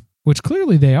after him, which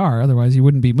clearly they are. Otherwise, he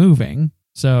wouldn't be moving.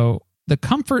 So the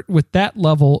comfort with that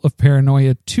level of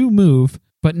paranoia to move,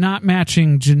 but not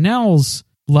matching Janelle's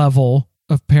level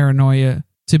of paranoia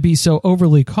to be so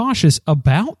overly cautious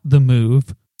about the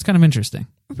move, it's kind of interesting.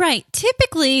 Right.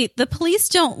 Typically, the police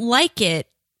don't like it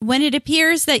when it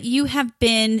appears that you have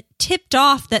been tipped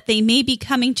off that they may be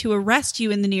coming to arrest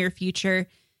you in the near future.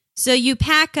 So you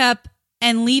pack up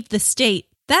and leave the state.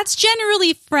 That's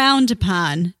generally frowned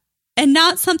upon and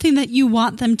not something that you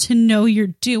want them to know you're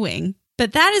doing.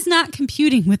 But that is not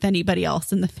computing with anybody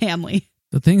else in the family.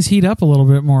 The things heat up a little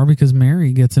bit more because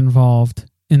Mary gets involved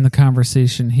in the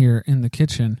conversation here in the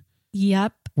kitchen.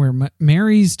 Yep. Where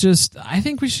Mary's just, I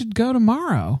think we should go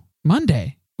tomorrow,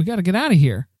 Monday. We got to get out of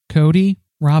here. Cody,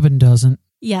 Robin doesn't.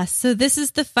 Yes, so this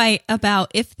is the fight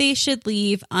about if they should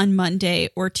leave on Monday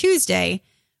or Tuesday,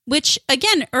 which,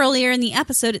 again, earlier in the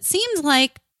episode, it seems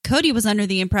like Cody was under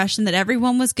the impression that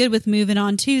everyone was good with moving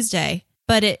on Tuesday.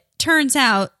 But it turns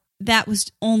out that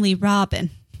was only Robin.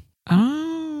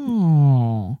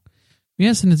 Oh.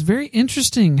 Yes, and it's very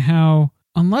interesting how,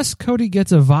 unless Cody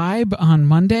gets a vibe on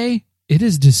Monday, it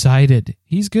is decided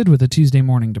he's good with a Tuesday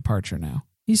morning departure now.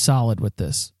 He's solid with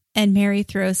this. And Mary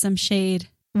throws some shade.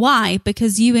 Why?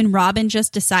 Because you and Robin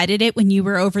just decided it when you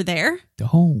were over there?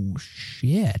 Oh,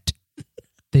 shit.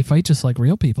 They fight just like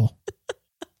real people.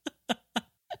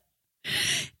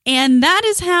 And that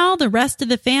is how the rest of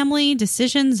the family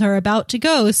decisions are about to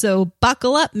go. So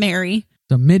buckle up, Mary.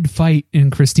 So mid-fight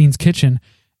in Christine's kitchen,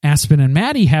 Aspen and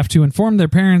Maddie have to inform their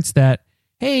parents that,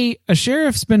 hey, a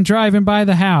sheriff's been driving by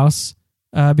the house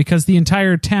because the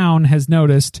entire town has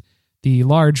noticed the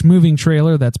large moving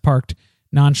trailer that's parked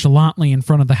nonchalantly in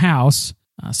front of the house,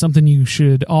 something you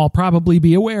should all probably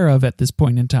be aware of at this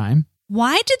point in time.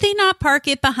 Why did they not park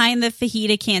it behind the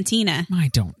fajita cantina? I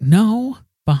don't know.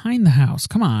 Behind the house.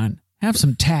 Come on. Have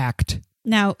some tact.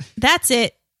 Now, that's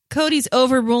it. Cody's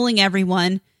overruling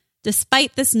everyone.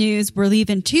 Despite this news, we're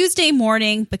leaving Tuesday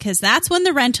morning because that's when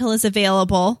the rental is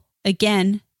available.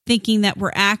 Again, thinking that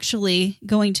we're actually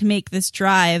going to make this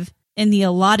drive in the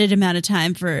allotted amount of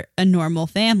time for a normal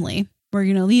family. We're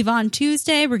going to leave on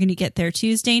Tuesday. We're going to get there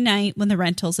Tuesday night when the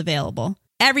rental's available.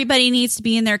 Everybody needs to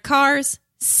be in their cars.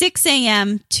 6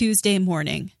 a.m. Tuesday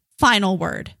morning. Final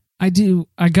word. I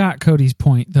got Cody's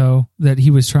point, though, that he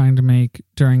was trying to make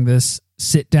during this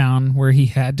sit down where he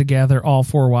had to gather all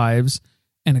four wives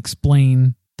and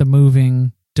explain the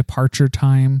moving departure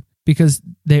time, because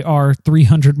they are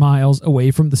 300 miles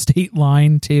away from the state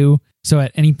line, too. So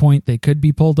at any point they could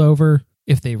be pulled over.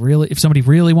 If somebody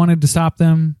really wanted to stop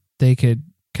them, they could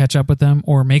catch up with them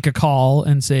or make a call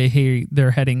and say, hey,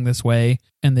 they're heading this way,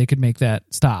 and they could make that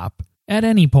stop at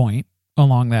any point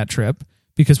along that trip,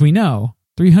 because we know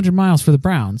 300 miles for the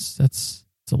Browns, it's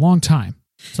a long time.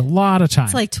 It's a lot of time.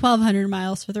 It's like 1,200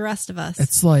 miles for the rest of us.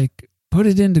 It's like, put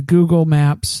it into Google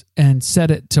Maps and set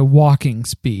it to walking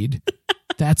speed.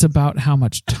 That's about how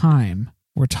much time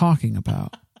we're talking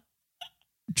about.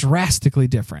 Drastically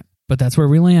different. But that's where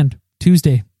we land.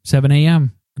 Tuesday, 7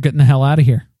 a.m. We're getting the hell out of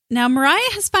here. Now, Mariah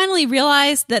has finally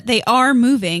realized that they are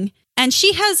moving, and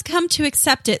she has come to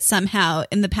accept it somehow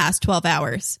in the past 12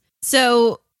 hours.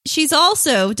 So she's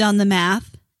also done the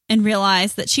math and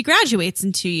realized that she graduates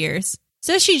in 2 years.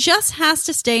 So she just has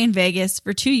to stay in Vegas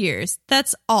for 2 years.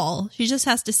 That's all. She just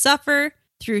has to suffer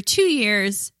through 2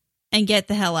 years and get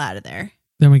the hell out of there.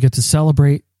 Then we get to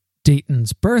celebrate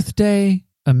Dayton's birthday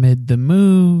amid the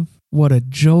move. What a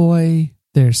joy.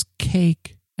 There's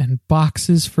cake and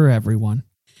boxes for everyone.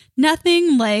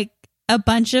 Nothing like a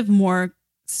bunch of more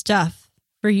stuff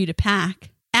for you to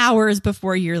pack hours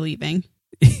before you're leaving.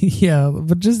 Yeah,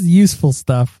 but just useful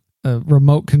stuff. A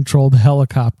remote-controlled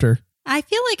helicopter. I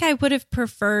feel like I would have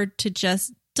preferred to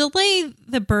just delay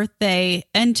the birthday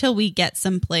until we get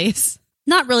someplace.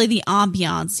 Not really the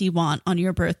ambiance you want on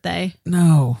your birthday.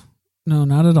 No,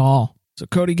 not at all. So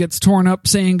Cody gets torn up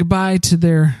saying goodbye to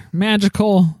their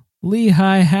magical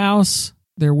Lehigh house.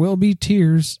 There will be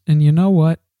tears, and you know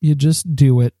what? You just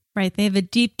do it. Right, they have a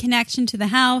deep connection to the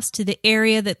house, to the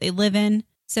area that they live in,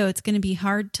 so it's going to be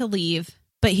hard to leave.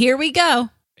 But here we go.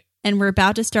 And we're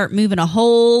about to start moving a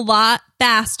whole lot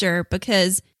faster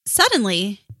because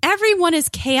suddenly everyone is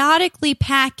chaotically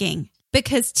packing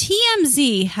because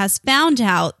TMZ has found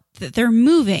out that they're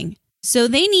moving. So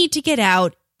they need to get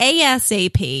out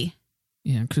ASAP.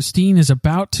 Yeah, Christine is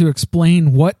about to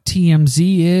explain what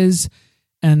TMZ is,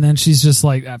 and then she's just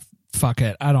like, fuck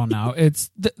it, I don't know.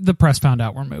 It's the press found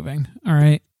out we're moving, all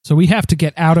right? So we have to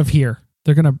get out of here.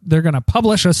 They're gonna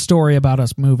publish a story about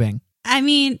us moving. I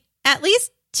mean, at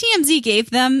least TMZ gave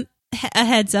them a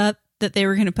heads up that they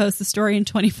were going to post the story in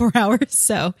 24 hours,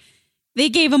 so they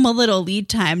gave them a little lead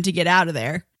time to get out of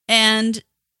there. And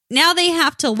now they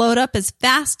have to load up as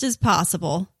fast as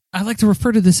possible. I like to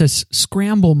refer to this as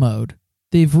scramble mode.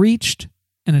 They've reached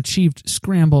and achieved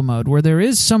scramble mode, where there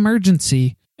is some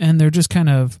urgency, and they're just kind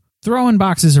of throwing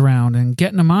boxes around and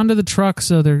getting them onto the truck,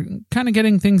 so they're kind of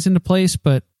getting things into place,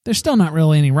 but there's still not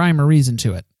really any rhyme or reason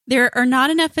to it. There are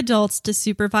not enough adults to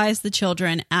supervise the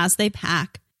children as they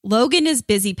pack. Logan is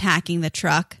busy packing the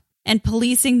truck and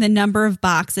policing the number of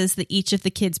boxes that each of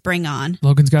the kids bring on.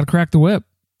 Logan's got to crack the whip.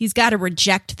 He's got to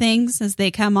reject things as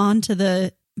they come on to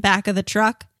the back of the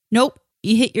truck. Nope,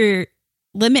 you hit your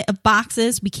limit of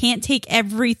boxes. We can't take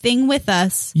everything with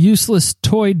us. Useless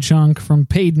toy junk from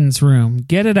Payton's room.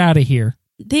 Get it out of here.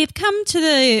 They've come to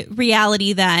the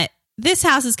reality that this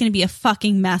house is going to be a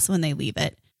fucking mess when they leave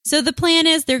it. So the plan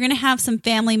is they're going to have some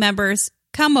family members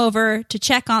come over to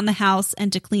check on the house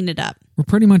and to clean it up. We're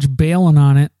pretty much bailing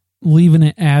on it, leaving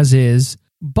it as is.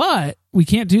 But we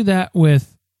can't do that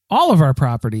with all of our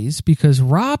properties because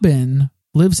Robin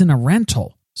lives in a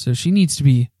rental. So she needs to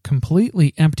be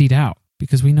completely emptied out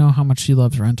because we know how much she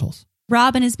loves rentals.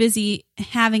 Robin is busy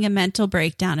having a mental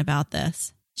breakdown about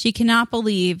this. She cannot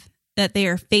believe that they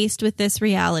are faced with this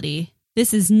reality.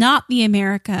 This is not the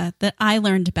America that I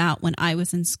learned about when I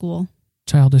was in school.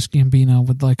 Childish Gambino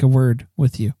would like a word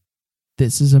with you.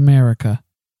 This is America.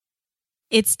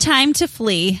 It's time to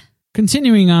flee.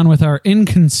 Continuing on with our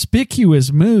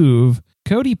inconspicuous move,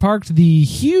 Cody parked the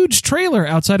huge trailer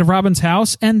outside of Robin's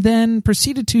house and then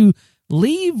proceeded to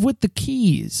leave with the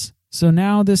keys. So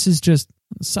now this is just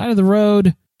on the side of the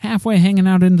road, halfway hanging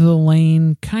out into the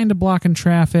lane, kind of blocking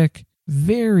traffic,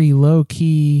 very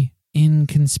low-key,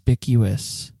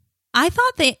 inconspicuous. I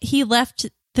thought that he left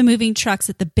the moving trucks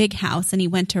at the big house and he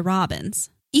went to Robin's.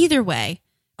 Either way.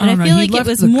 And I feel like it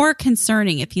was more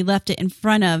concerning if he left it in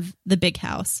front of the big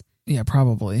house. Yeah,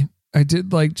 probably. I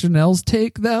did like Janelle's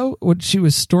take, though, when she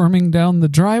was storming down the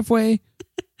driveway.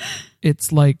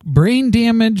 It's like brain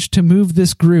damage to move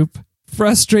this group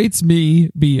frustrates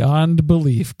me beyond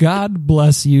belief. God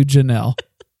bless you, Janelle.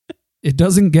 It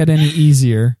doesn't get any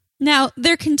easier. Now,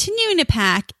 they're continuing to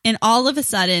pack, and all of a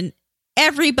sudden,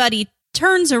 everybody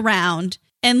turns around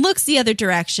and looks the other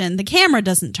direction. The camera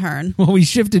doesn't turn. Well, we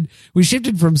shifted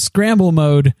from scramble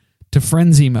mode to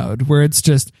frenzy mode, where it's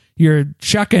just you're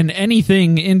chucking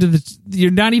anything into the...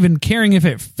 You're not even caring if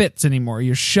it fits anymore.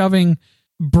 You're shoving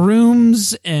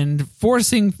brooms and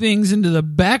forcing things into the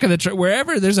back of the truck.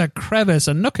 Wherever there's a crevice,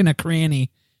 a nook and a cranny,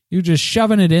 you're just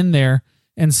shoving it in there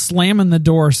and slamming the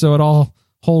door so it all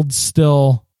holds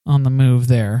still on the move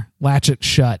there. Latch it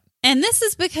shut. And this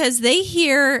is because they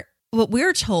hear what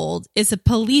we're told is a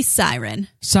police siren.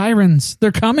 Sirens.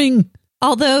 They're coming.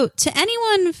 Although to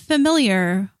anyone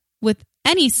familiar with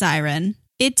any siren,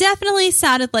 it definitely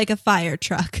sounded like a fire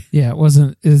truck. Yeah, it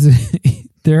wasn't.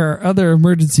 There are other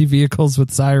emergency vehicles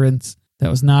with sirens. That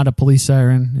was not a police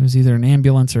siren. It was either an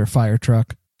ambulance or a fire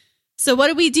truck. So what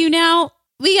do we do now?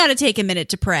 We got to take a minute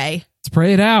to pray. Let's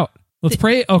pray it out. Let's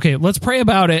pray. Okay, let's pray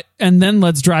about it, and then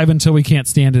let's drive until we can't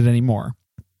stand it anymore.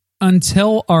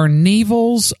 Until our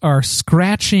navels are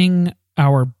scratching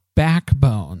our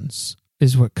backbones,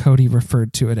 is what Cody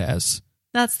referred to it as.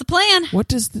 That's the plan. What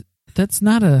does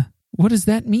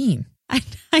that mean?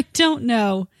 I don't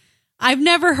know. I've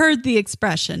never heard the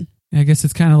expression. I guess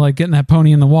it's kind of like getting that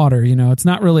pony in the water. You know, it's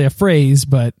not really a phrase,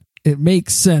 but it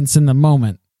makes sense in the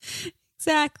moment.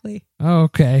 Exactly.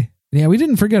 Okay. Yeah, we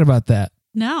didn't forget about that.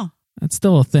 No. That's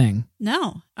still a thing.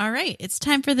 No. All right. It's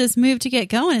time for this move to get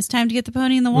going. It's time to get the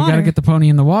pony in the water. We got to get the pony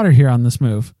in the water here on this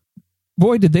move.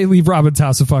 Boy, did they leave Robin's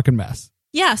house a fucking mess.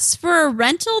 Yes, for a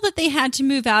rental that they had to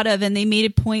move out of, and they made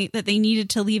a point that they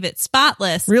needed to leave it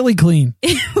spotless. Really clean.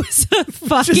 It was a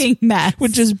fucking mess.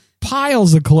 With just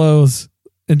piles of clothes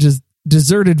and just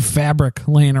deserted fabric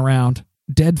laying around.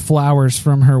 Dead flowers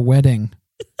from her wedding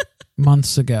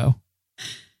months ago.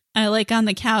 I like on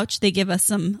the couch, they give us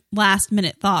some last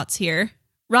minute thoughts here.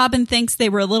 Robin thinks they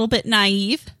were a little bit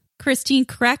naive. Christine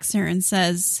corrects her and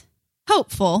says,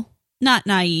 hopeful, not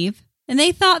naive. And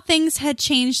they thought things had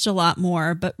changed a lot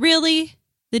more, but really,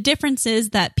 the difference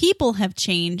is that people have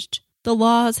changed. The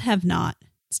laws have not.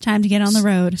 It's time to get on the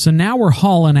road. So now we're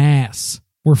hauling ass.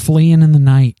 We're fleeing in the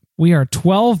night. We are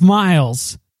 12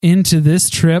 miles into this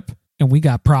trip, and we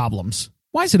got problems.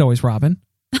 Why is it always Robin?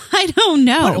 I don't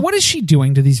know. What is she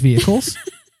doing to these vehicles?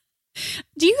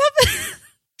 Do you have...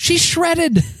 She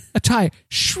shredded a tire.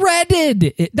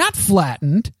 Shredded it, not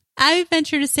flattened. I would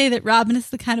venture to say that Robin is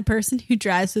the kind of person who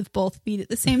drives with both feet at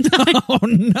the same time. Oh,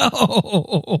 no.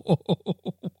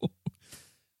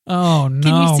 Oh, no.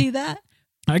 Can you see that?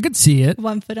 I could see it.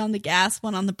 One foot on the gas,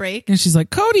 one on the brake. And she's like,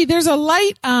 Cody, there's a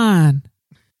light on.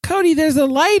 Cody, there's a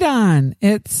light on.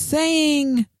 It's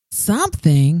saying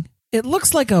something. It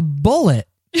looks like a bullet.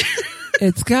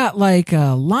 It's got like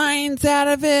lines out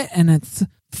of it, and it's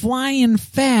flying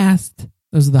fast.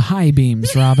 Those are the high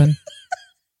beams, Robin.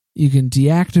 You can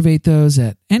deactivate those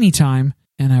at any time,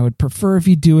 and I would prefer if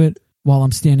you do it while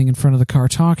I'm standing in front of the car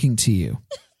talking to you.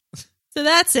 So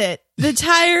that's it. The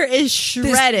tire is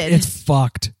shredded. It's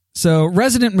fucked. So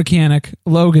resident mechanic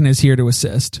Logan is here to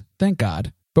assist. Thank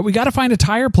God. But we got to find a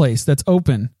tire place that's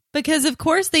open. Because of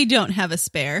course they don't have a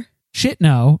spare. Shit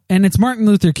no. And it's Martin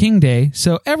Luther King Day,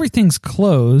 so everything's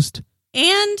closed.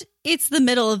 And it's the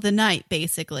middle of the night,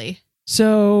 basically.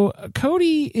 So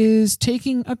Cody is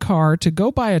taking a car to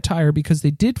go buy a tire because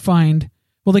they did find,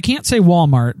 well, they can't say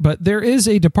Walmart, but there is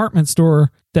a department store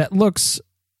that looks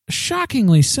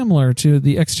shockingly similar to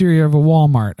the exterior of a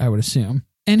Walmart, I would assume.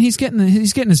 And he's getting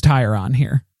his tire on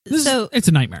here. It's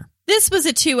a nightmare. This was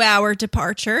a 2-hour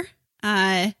departure.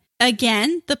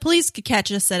 Again, the police could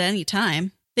catch us at any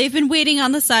time. They've been waiting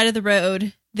on the side of the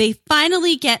road. They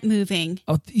finally get moving.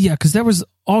 Oh, yeah, because there was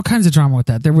all kinds of drama with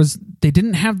that. They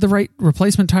didn't have the right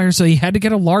replacement tire, so he had to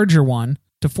get a larger one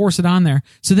to force it on there.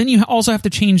 So then you also have to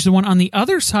change the one on the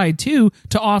other side, too,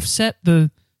 to offset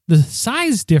the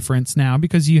size difference now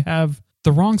because you have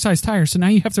the wrong size tire. So now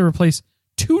you have to replace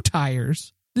 2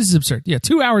 tires. This is absurd. Yeah,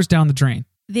 2 hours down the drain.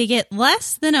 They get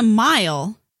less than a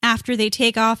mile after they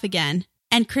take off again,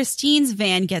 and Christine's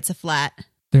van gets a flat.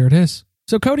 There it is.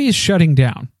 So Cody is shutting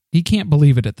down. He can't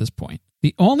believe it at this point.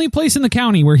 The only place in the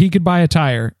county where he could buy a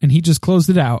tire, and he just closed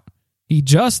it out. He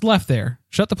just left there,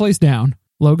 shut the place down.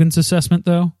 Logan's assessment,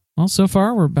 though, well, so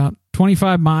far we're about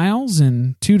 25 miles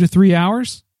in 2 to 3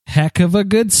 hours. Heck of a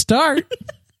good start.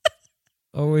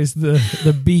 Always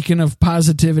the beacon of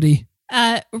positivity.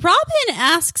 Robin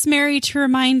asks Mary to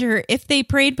remind her if they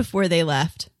prayed before they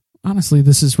left. Honestly,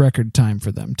 this is record time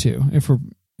for them, too, if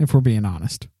we're being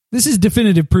honest. This is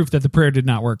definitive proof that the prayer did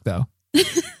not work, though.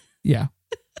 Yeah.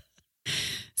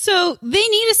 So they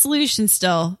need a solution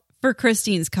still for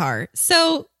Christine's car.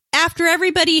 So after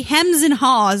everybody hems and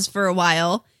haws for a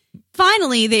while,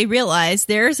 finally they realize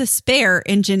there's a spare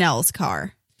in Janelle's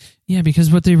car. Yeah,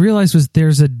 because what they realized was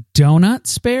there's a donut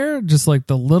spare, just like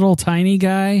the little tiny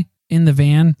guy in the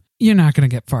van. You're not going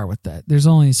to get far with that. There's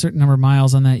only a certain number of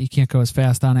miles on that. You can't go as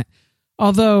fast on it.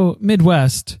 Although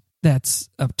Midwest, that's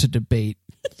up to debate.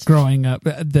 Growing up,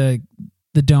 the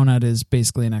donut is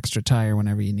basically an extra tire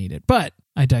whenever you need it. But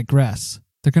I digress.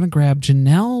 They're going to grab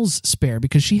Janelle's spare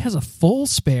because she has a full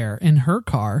spare in her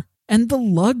car, and the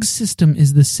lug system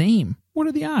is the same. What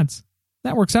are the odds?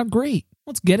 That works out great.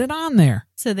 Let's get it on there.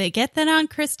 So they get that on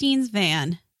Christine's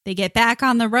van. They get back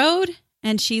on the road,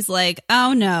 and she's like,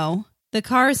 oh no, the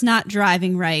car's not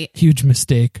driving right. Huge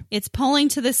mistake. It's pulling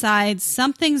to the side.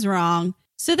 Something's wrong.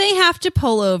 So they have to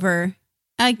pull over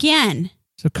again.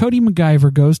 So Cody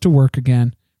MacGyver goes to work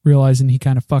again, realizing he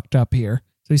kind of fucked up here.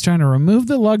 So he's trying to remove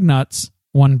the lug nuts.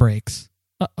 One breaks.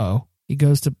 Uh-oh. He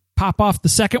goes to pop off the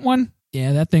second one.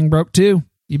 Yeah, that thing broke too.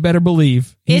 You better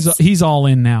believe. He's all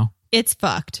in now. It's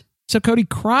fucked. So Cody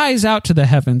cries out to the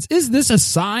heavens, is this a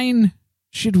sign?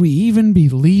 Should we even be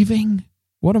leaving?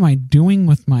 What am I doing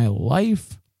with my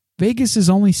life? Vegas is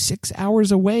only 6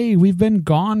 hours away. We've been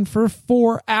gone for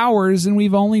 4 hours and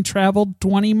we've only traveled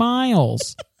 20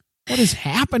 miles. What is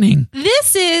happening?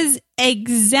 This is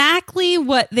exactly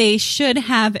what they should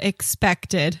have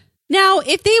expected. Now,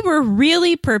 if they were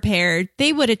really prepared,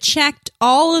 they would have checked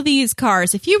all of these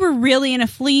cars. If you were really in a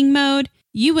fleeing mode,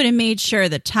 you would have made sure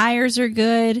the tires are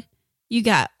good. You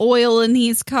got oil in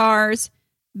these cars.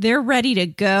 They're ready to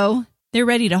go. They're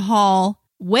ready to haul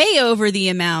way over the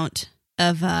amount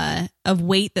of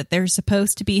weight that they're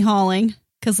supposed to be hauling.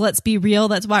 Because let's be real,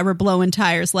 that's why we're blowing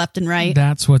tires left and right.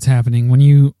 That's what's happening. When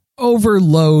you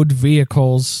overload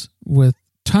vehicles with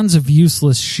tons of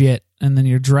useless shit, and then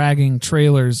you're dragging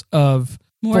trailers of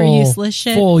useless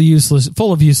shit. Full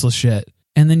of useless shit.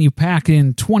 And then you pack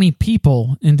in 20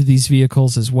 people into these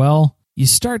vehicles as well. You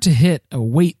start to hit a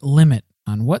weight limit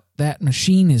on what that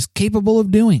machine is capable of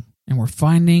doing. And we're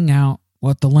finding out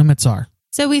what the limits are.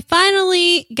 So we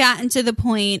finally gotten to the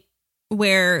point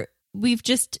where we've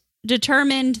just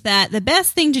determined that the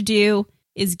best thing to do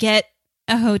is get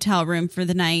a hotel room for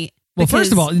the night. Well,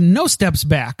 first of all, no steps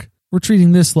back. We're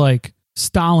treating this like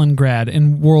Stalingrad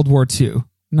in World War II.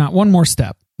 Not one more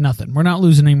step. Nothing. We're not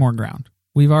losing any more ground.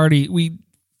 We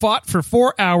fought for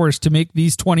 4 hours to make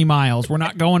these 20 miles. We're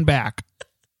not going back.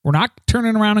 We're not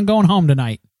turning around and going home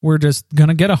tonight. We're just going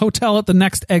to get a hotel at the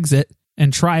next exit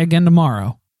and try again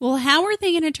tomorrow. Well, how are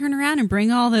they going to turn around and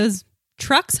bring all those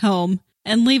trucks home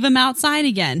and leave them outside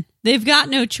again? They've got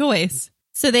no choice.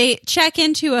 So they check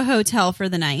into a hotel for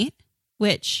the night,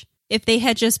 which, if they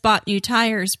had just bought new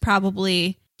tires,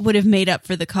 probably would have made up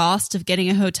for the cost of getting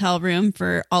a hotel room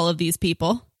for all of these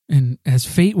people. And as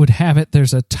fate would have it,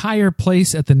 there's a tire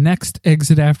place at the next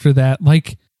exit after that,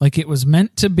 like it was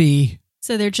meant to be.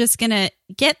 So they're just going to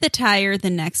get the tire the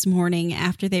next morning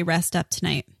after they rest up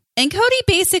tonight. And Cody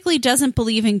basically doesn't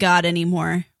believe in God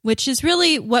anymore, which is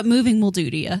really what moving will do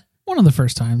to you. One of the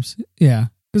first times, yeah.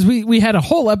 Because we had a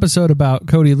whole episode about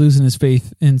Cody losing his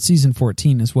faith in season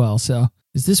 14 as well. So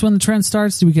is this when the trend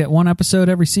starts? Do we get one episode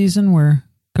every season where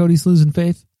Cody's losing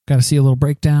faith? Got to see a little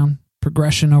breakdown,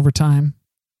 progression over time.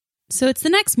 So it's the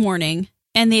next morning,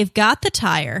 and they've got the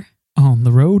tire. On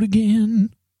the road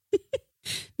again.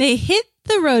 They hit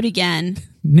the road again.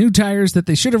 New tires that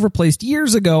they should have replaced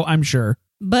years ago, I'm sure.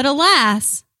 But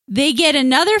alas, they get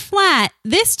another flat,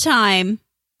 this time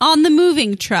on the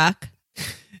moving truck.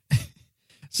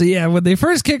 So yeah, when they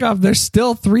first kick off, there's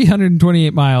still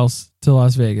 328 miles to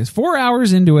Las Vegas. 4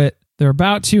 hours into it, they're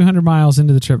about 200 miles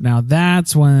into the trip now.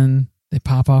 That's when they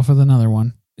pop off with another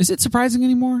one. Is it surprising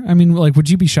anymore? I mean, like, would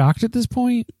you be shocked at this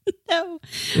point? No.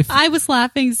 I was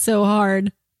laughing so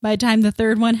hard by the time the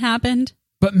third one happened.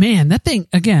 But man, that thing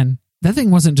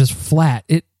wasn't just flat.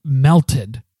 It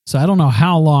melted. So I don't know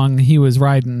how long he was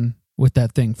riding with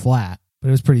that thing flat, but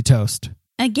it was pretty toast.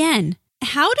 Again,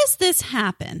 how does this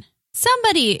happen?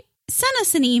 Somebody send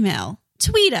us an email,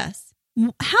 tweet us.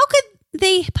 How could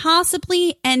they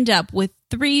possibly end up with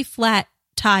 3 flat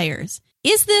tires?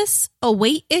 Is this a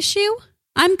weight issue?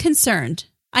 I'm concerned.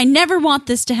 I never want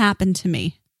this to happen to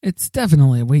me. It's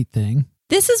definitely a weight thing.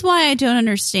 This is why I don't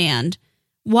understand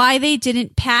why they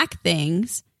didn't pack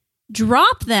things,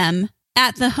 drop them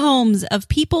at the homes of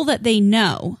people that they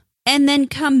know, and then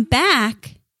come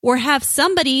back or have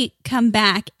somebody come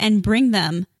back and bring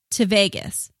them to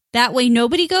Vegas. That way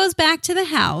nobody goes back to the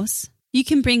house. You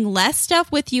can bring less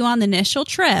stuff with you on the initial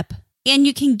trip, and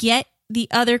you can get the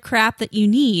other crap that you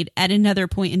need at another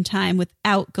point in time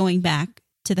without going back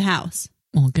to the house.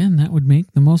 Well, again, that would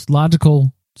make the most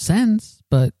logical sense,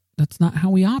 but that's not how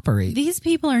we operate. These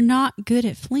people are not good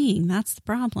at fleeing. That's the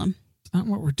problem. It's not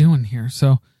what we're doing here,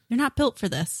 so... They're not built for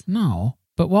this. No.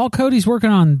 But while Cody's working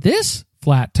on this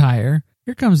flat tire,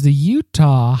 here comes the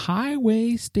Utah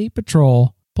Highway State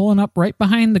Patrol pulling up right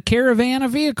behind the caravan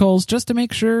of vehicles just to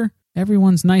make sure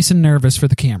everyone's nice and nervous for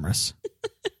the cameras.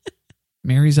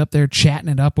 Mary's up there chatting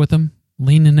it up with them,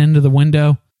 leaning into the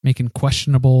window, making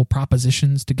questionable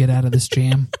propositions to get out of this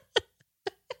jam.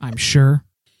 I'm sure.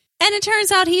 And it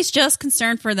turns out he's just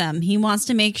concerned for them. He wants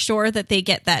to make sure that they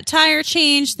get that tire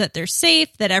changed, that they're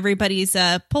safe, that everybody's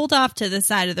pulled off to the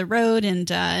side of the road and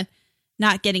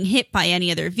not getting hit by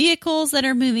any other vehicles that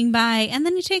are moving by. And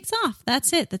then he takes off.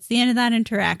 That's it. That's the end of that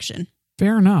interaction.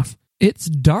 Fair enough. It's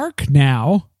dark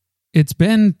now. It's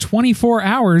been 24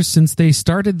 hours since they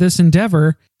started this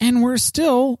endeavor, and we're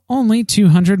still only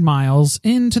 200 miles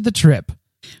into the trip.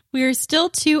 We're still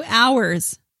 2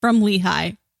 hours from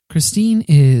Lehigh. Christine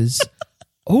is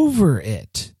over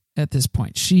it at this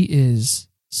point. She is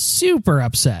super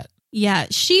upset. Yeah,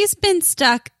 she's been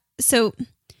stuck. So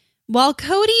while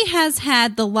Cody has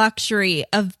had the luxury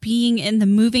of being in the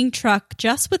moving truck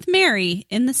just with Mary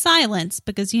in the silence,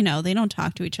 because, you know, they don't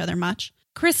talk to each other much,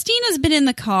 Christine has been in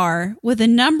the car with a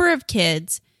number of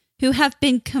kids who have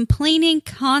been complaining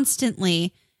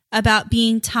constantly about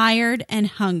being tired and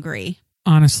hungry.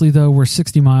 Honestly, though, we're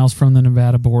 60 miles from the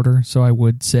Nevada border, so I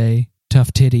would say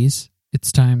tough titties.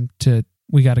 It's time to,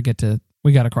 we got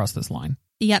to cross this line.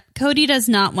 Yep, Cody does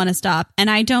not want to stop, and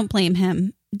I don't blame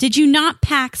him. Did you not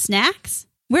pack snacks?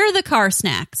 Where are the car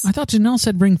snacks? I thought Janelle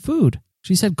said bring food.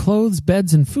 She said clothes,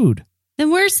 beds, and food.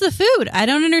 Then where's the food? I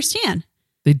don't understand.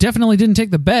 They definitely didn't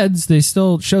take the beds. They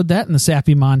still showed that in the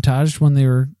sappy montage when they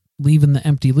were leaving the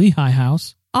empty Lehigh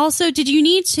house. Also, did you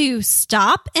need to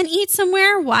stop and eat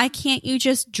somewhere? Why can't you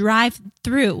just drive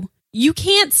through? You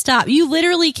can't stop. You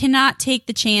literally cannot take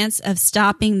the chance of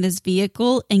stopping this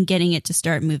vehicle and getting it to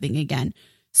start moving again.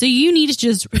 So you need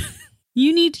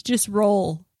to just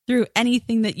roll through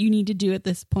anything that you need to do at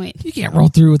this point. You can't roll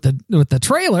through with the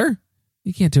trailer.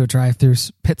 You can't do a drive-through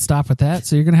pit stop with that.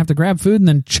 So you're going to have to grab food and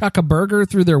then chuck a burger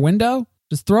through their window?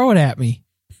 Just throw it at me.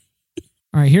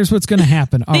 All right, here's what's going to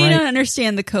happen. All they right. don't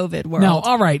understand the COVID world. No,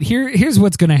 all right. Here's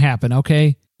what's going to happen,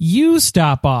 okay? You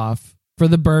stop off for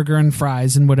the burger and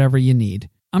fries and whatever you need.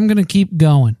 I'm going to keep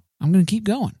going.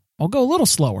 I'll go a little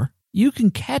slower. You can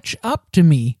catch up to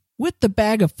me with the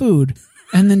bag of food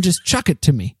and then just chuck it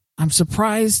to me. I'm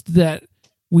surprised that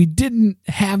we didn't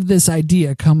have this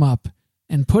idea come up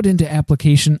and put into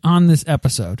application on this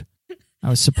episode. I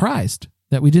was surprised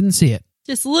that we didn't see it.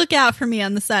 Just look out for me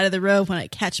on the side of the road when I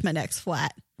catch my next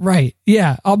flat. Right.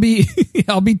 Yeah, I'll be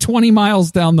 20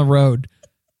 miles down the road.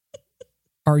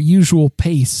 Our usual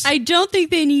pace. I don't think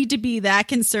they need to be that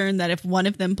concerned that if one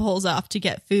of them pulls off to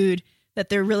get food, that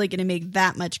they're really going to make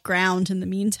that much ground in the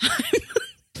meantime.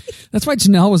 That's why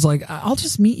Janelle was like, I'll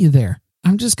just meet you there.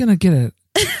 I'm just going to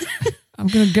I'm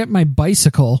going to get my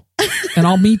bicycle and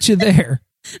I'll meet you there.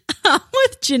 I'm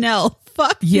with Janelle.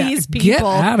 Fuck these people. Get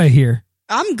out of here.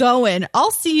 I'm going.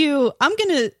 I'll see you. I'm going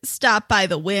to stop by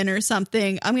the Wynn or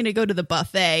something. I'm going to go to the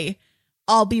buffet.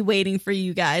 I'll be waiting for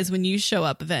you guys when you show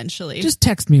up eventually. Just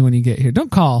text me when you get here.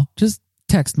 Don't call. Just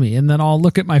text me. And then I'll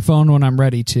look at my phone when I'm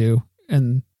ready to.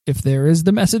 And if there is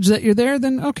the message that you're there,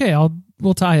 then okay,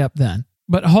 we'll tie up then.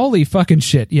 But holy fucking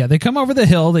shit. Yeah, they come over the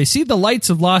hill. They see the lights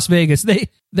of Las Vegas.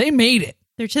 They made it.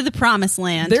 They're to the promised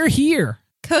land. They're here.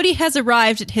 Cody has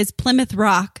arrived at his Plymouth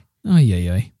Rock.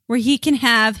 Ay. Where he can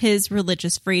have his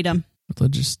religious freedom.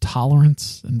 Religious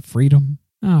tolerance and freedom.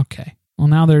 Okay. Well,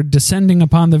 now they're descending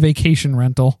upon the vacation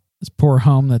rental. This poor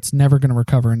home that's never going to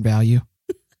recover in value.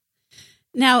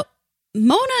 Now,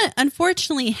 Mona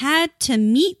unfortunately had to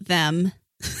meet them.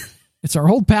 It's our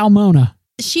old pal Mona.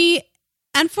 She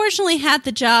unfortunately had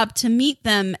the job to meet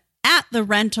them at the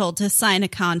rental to sign a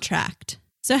contract.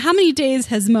 So how many days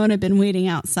has Mona been waiting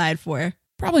outside for?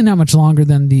 Probably not much longer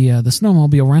than the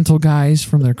snowmobile rental guys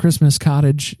from their Christmas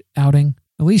cottage outing.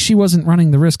 At least she wasn't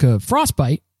running the risk of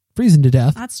frostbite, freezing to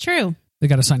death. That's true. They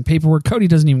got to sign paperwork. Cody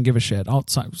doesn't even give a shit. I'll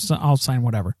sign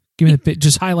whatever. Give me the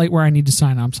just highlight where I need to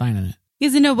sign. I'm signing it. He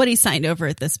doesn't know what he signed over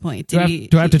at this point. Do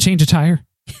I have to change a tire?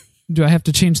 Do I have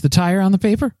to change the tire on the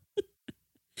paper?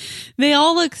 They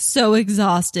all look so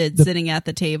exhausted sitting at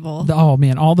the table. Oh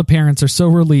man, all the parents are so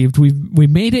relieved. We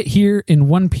made it here in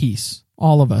one piece.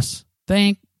 All of us.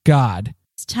 Thank God.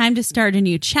 It's time to start a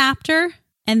new chapter,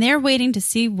 and they're waiting to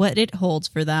see what it holds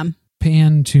for them.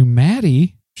 Pan to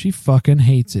Maddie. She fucking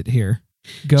hates it here.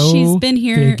 She's been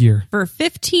here figure. For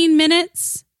 15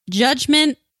 minutes.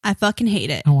 Judgment. I fucking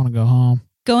hate it. I want to go home.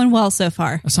 Going well so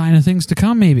far. A sign of things to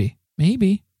come, maybe.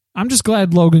 Maybe. I'm just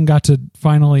glad Logan got to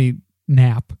finally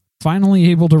nap.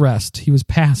 Finally able to rest. He was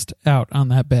passed out on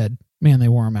that bed. Man, they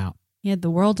wore him out. He had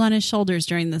the world on his shoulders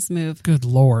during this move. Good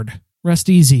Lord. Rest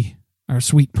easy, our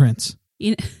sweet prince.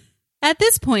 At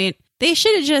this point, they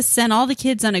should have just sent all the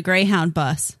kids on a Greyhound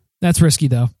bus. That's risky,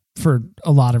 though, for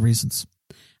a lot of reasons.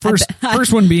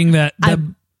 First one being that...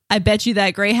 I bet you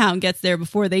that Greyhound gets there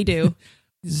before they do.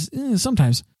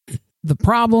 Sometimes. The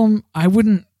problem, I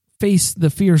wouldn't face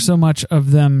the fear so much of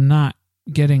them not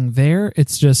getting there.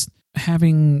 It's just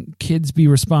having kids be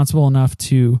responsible enough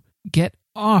to get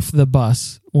off the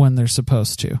bus when they're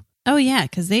supposed to. Oh, yeah,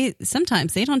 because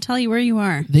sometimes they don't tell you where you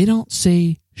are. They don't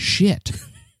say shit.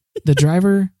 The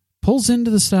driver pulls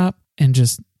into the stop and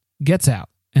just gets out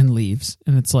and leaves.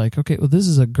 And it's like, okay, well, this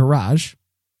is a garage.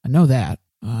 I know that.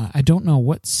 I don't know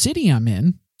what city I'm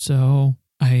in, so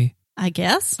I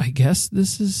guess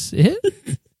this is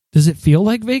it. Does it feel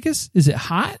like Vegas? Is it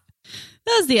hot?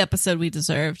 That was the episode we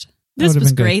deserved. This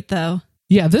was great, though.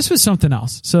 Yeah, this was something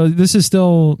else. So this is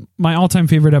still my all-time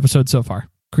favorite episode so far.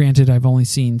 Granted, I've only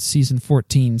seen season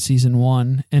 14, season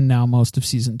 1, and now most of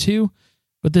season 2,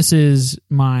 but this is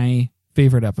my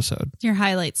favorite episode. Your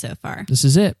highlight so far. This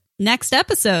is it. Next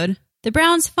episode, the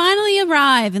Browns finally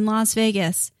arrive in Las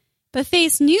Vegas, but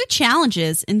face new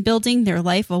challenges in building their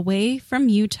life away from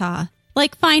Utah,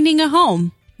 like finding a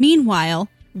home. Meanwhile,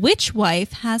 Witch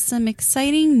Wife has some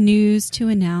exciting news to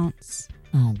announce.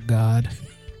 Oh, God.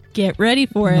 Get ready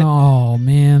for it. Oh,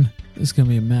 man. This is going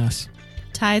to be a mess.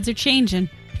 Tides are changing.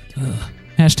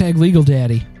 Hashtag legal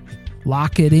daddy.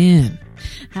 Lock it in.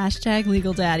 Hashtag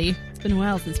legal daddy. It's been a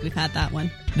while since we've had that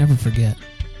one. Never forget.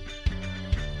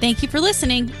 Thank you for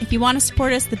listening. If you want to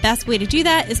support us, the best way to do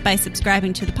that is by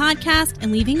subscribing to the podcast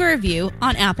and leaving a review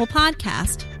on Apple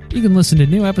Podcast. You can listen to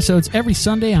new episodes every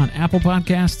Sunday on Apple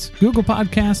Podcasts, Google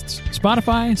Podcasts,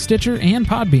 Spotify, Stitcher, and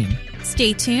Podbean.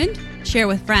 Stay tuned. Share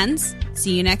with friends.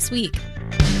 See you next week.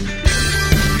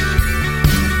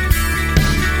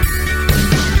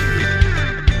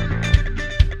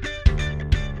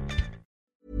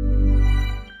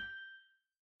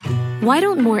 Why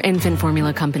don't more infant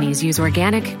formula companies use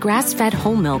organic, grass-fed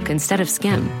whole milk instead of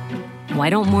skim? Why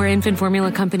don't more infant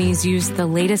formula companies use the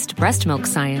latest breast milk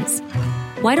science?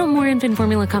 Why don't more infant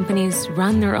formula companies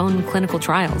run their own clinical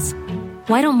trials?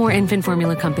 Why don't more infant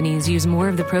formula companies use more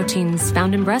of the proteins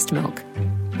found in breast milk?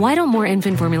 Why don't more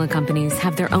infant formula companies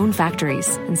have their own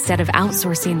factories instead of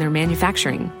outsourcing their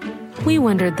manufacturing? We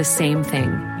wondered the same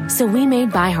thing. So we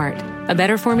made ByHeart, a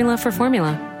better formula for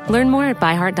formula. Learn more at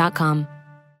byheart.com.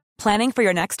 Planning for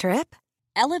your next trip?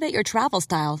 Elevate your travel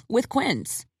style with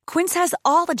Quince. Quince has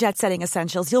all the jet-setting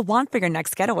essentials you'll want for your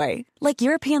next getaway, like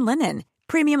European linen,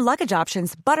 premium luggage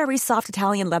options, buttery soft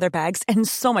Italian leather bags, and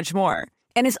so much more.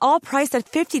 And is all priced at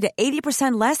 50 to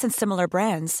 80% less than similar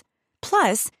brands.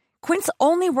 Plus, Quince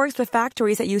only works with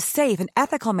factories that use safe and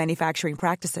ethical manufacturing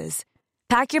practices.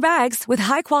 Pack your bags with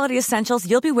high-quality essentials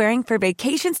you'll be wearing for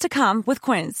vacations to come with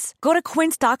Quince. Go to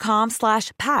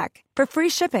quince.com/pack for free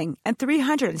shipping and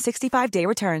 365-day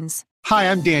returns.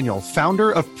 Hi, I'm Daniel, founder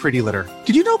of Pretty Litter.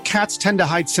 Did you know cats tend to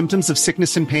hide symptoms of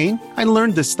sickness and pain? I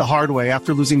learned this the hard way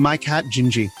after losing my cat,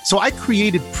 Gingy. So I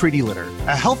created Pretty Litter,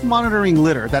 a health monitoring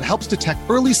litter that helps detect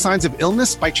early signs of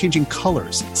illness by changing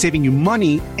colors, saving you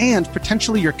money and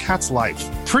potentially your cat's life.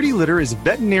 Pretty Litter is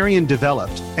veterinarian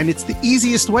developed, and it's the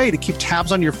easiest way to keep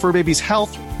tabs on your fur baby's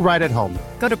health right at home.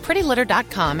 Go to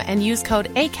prettylitter.com and use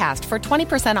code ACAST for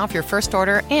 20% off your first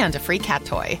order and a free cat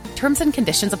toy. Terms and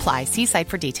conditions apply. See site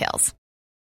for details.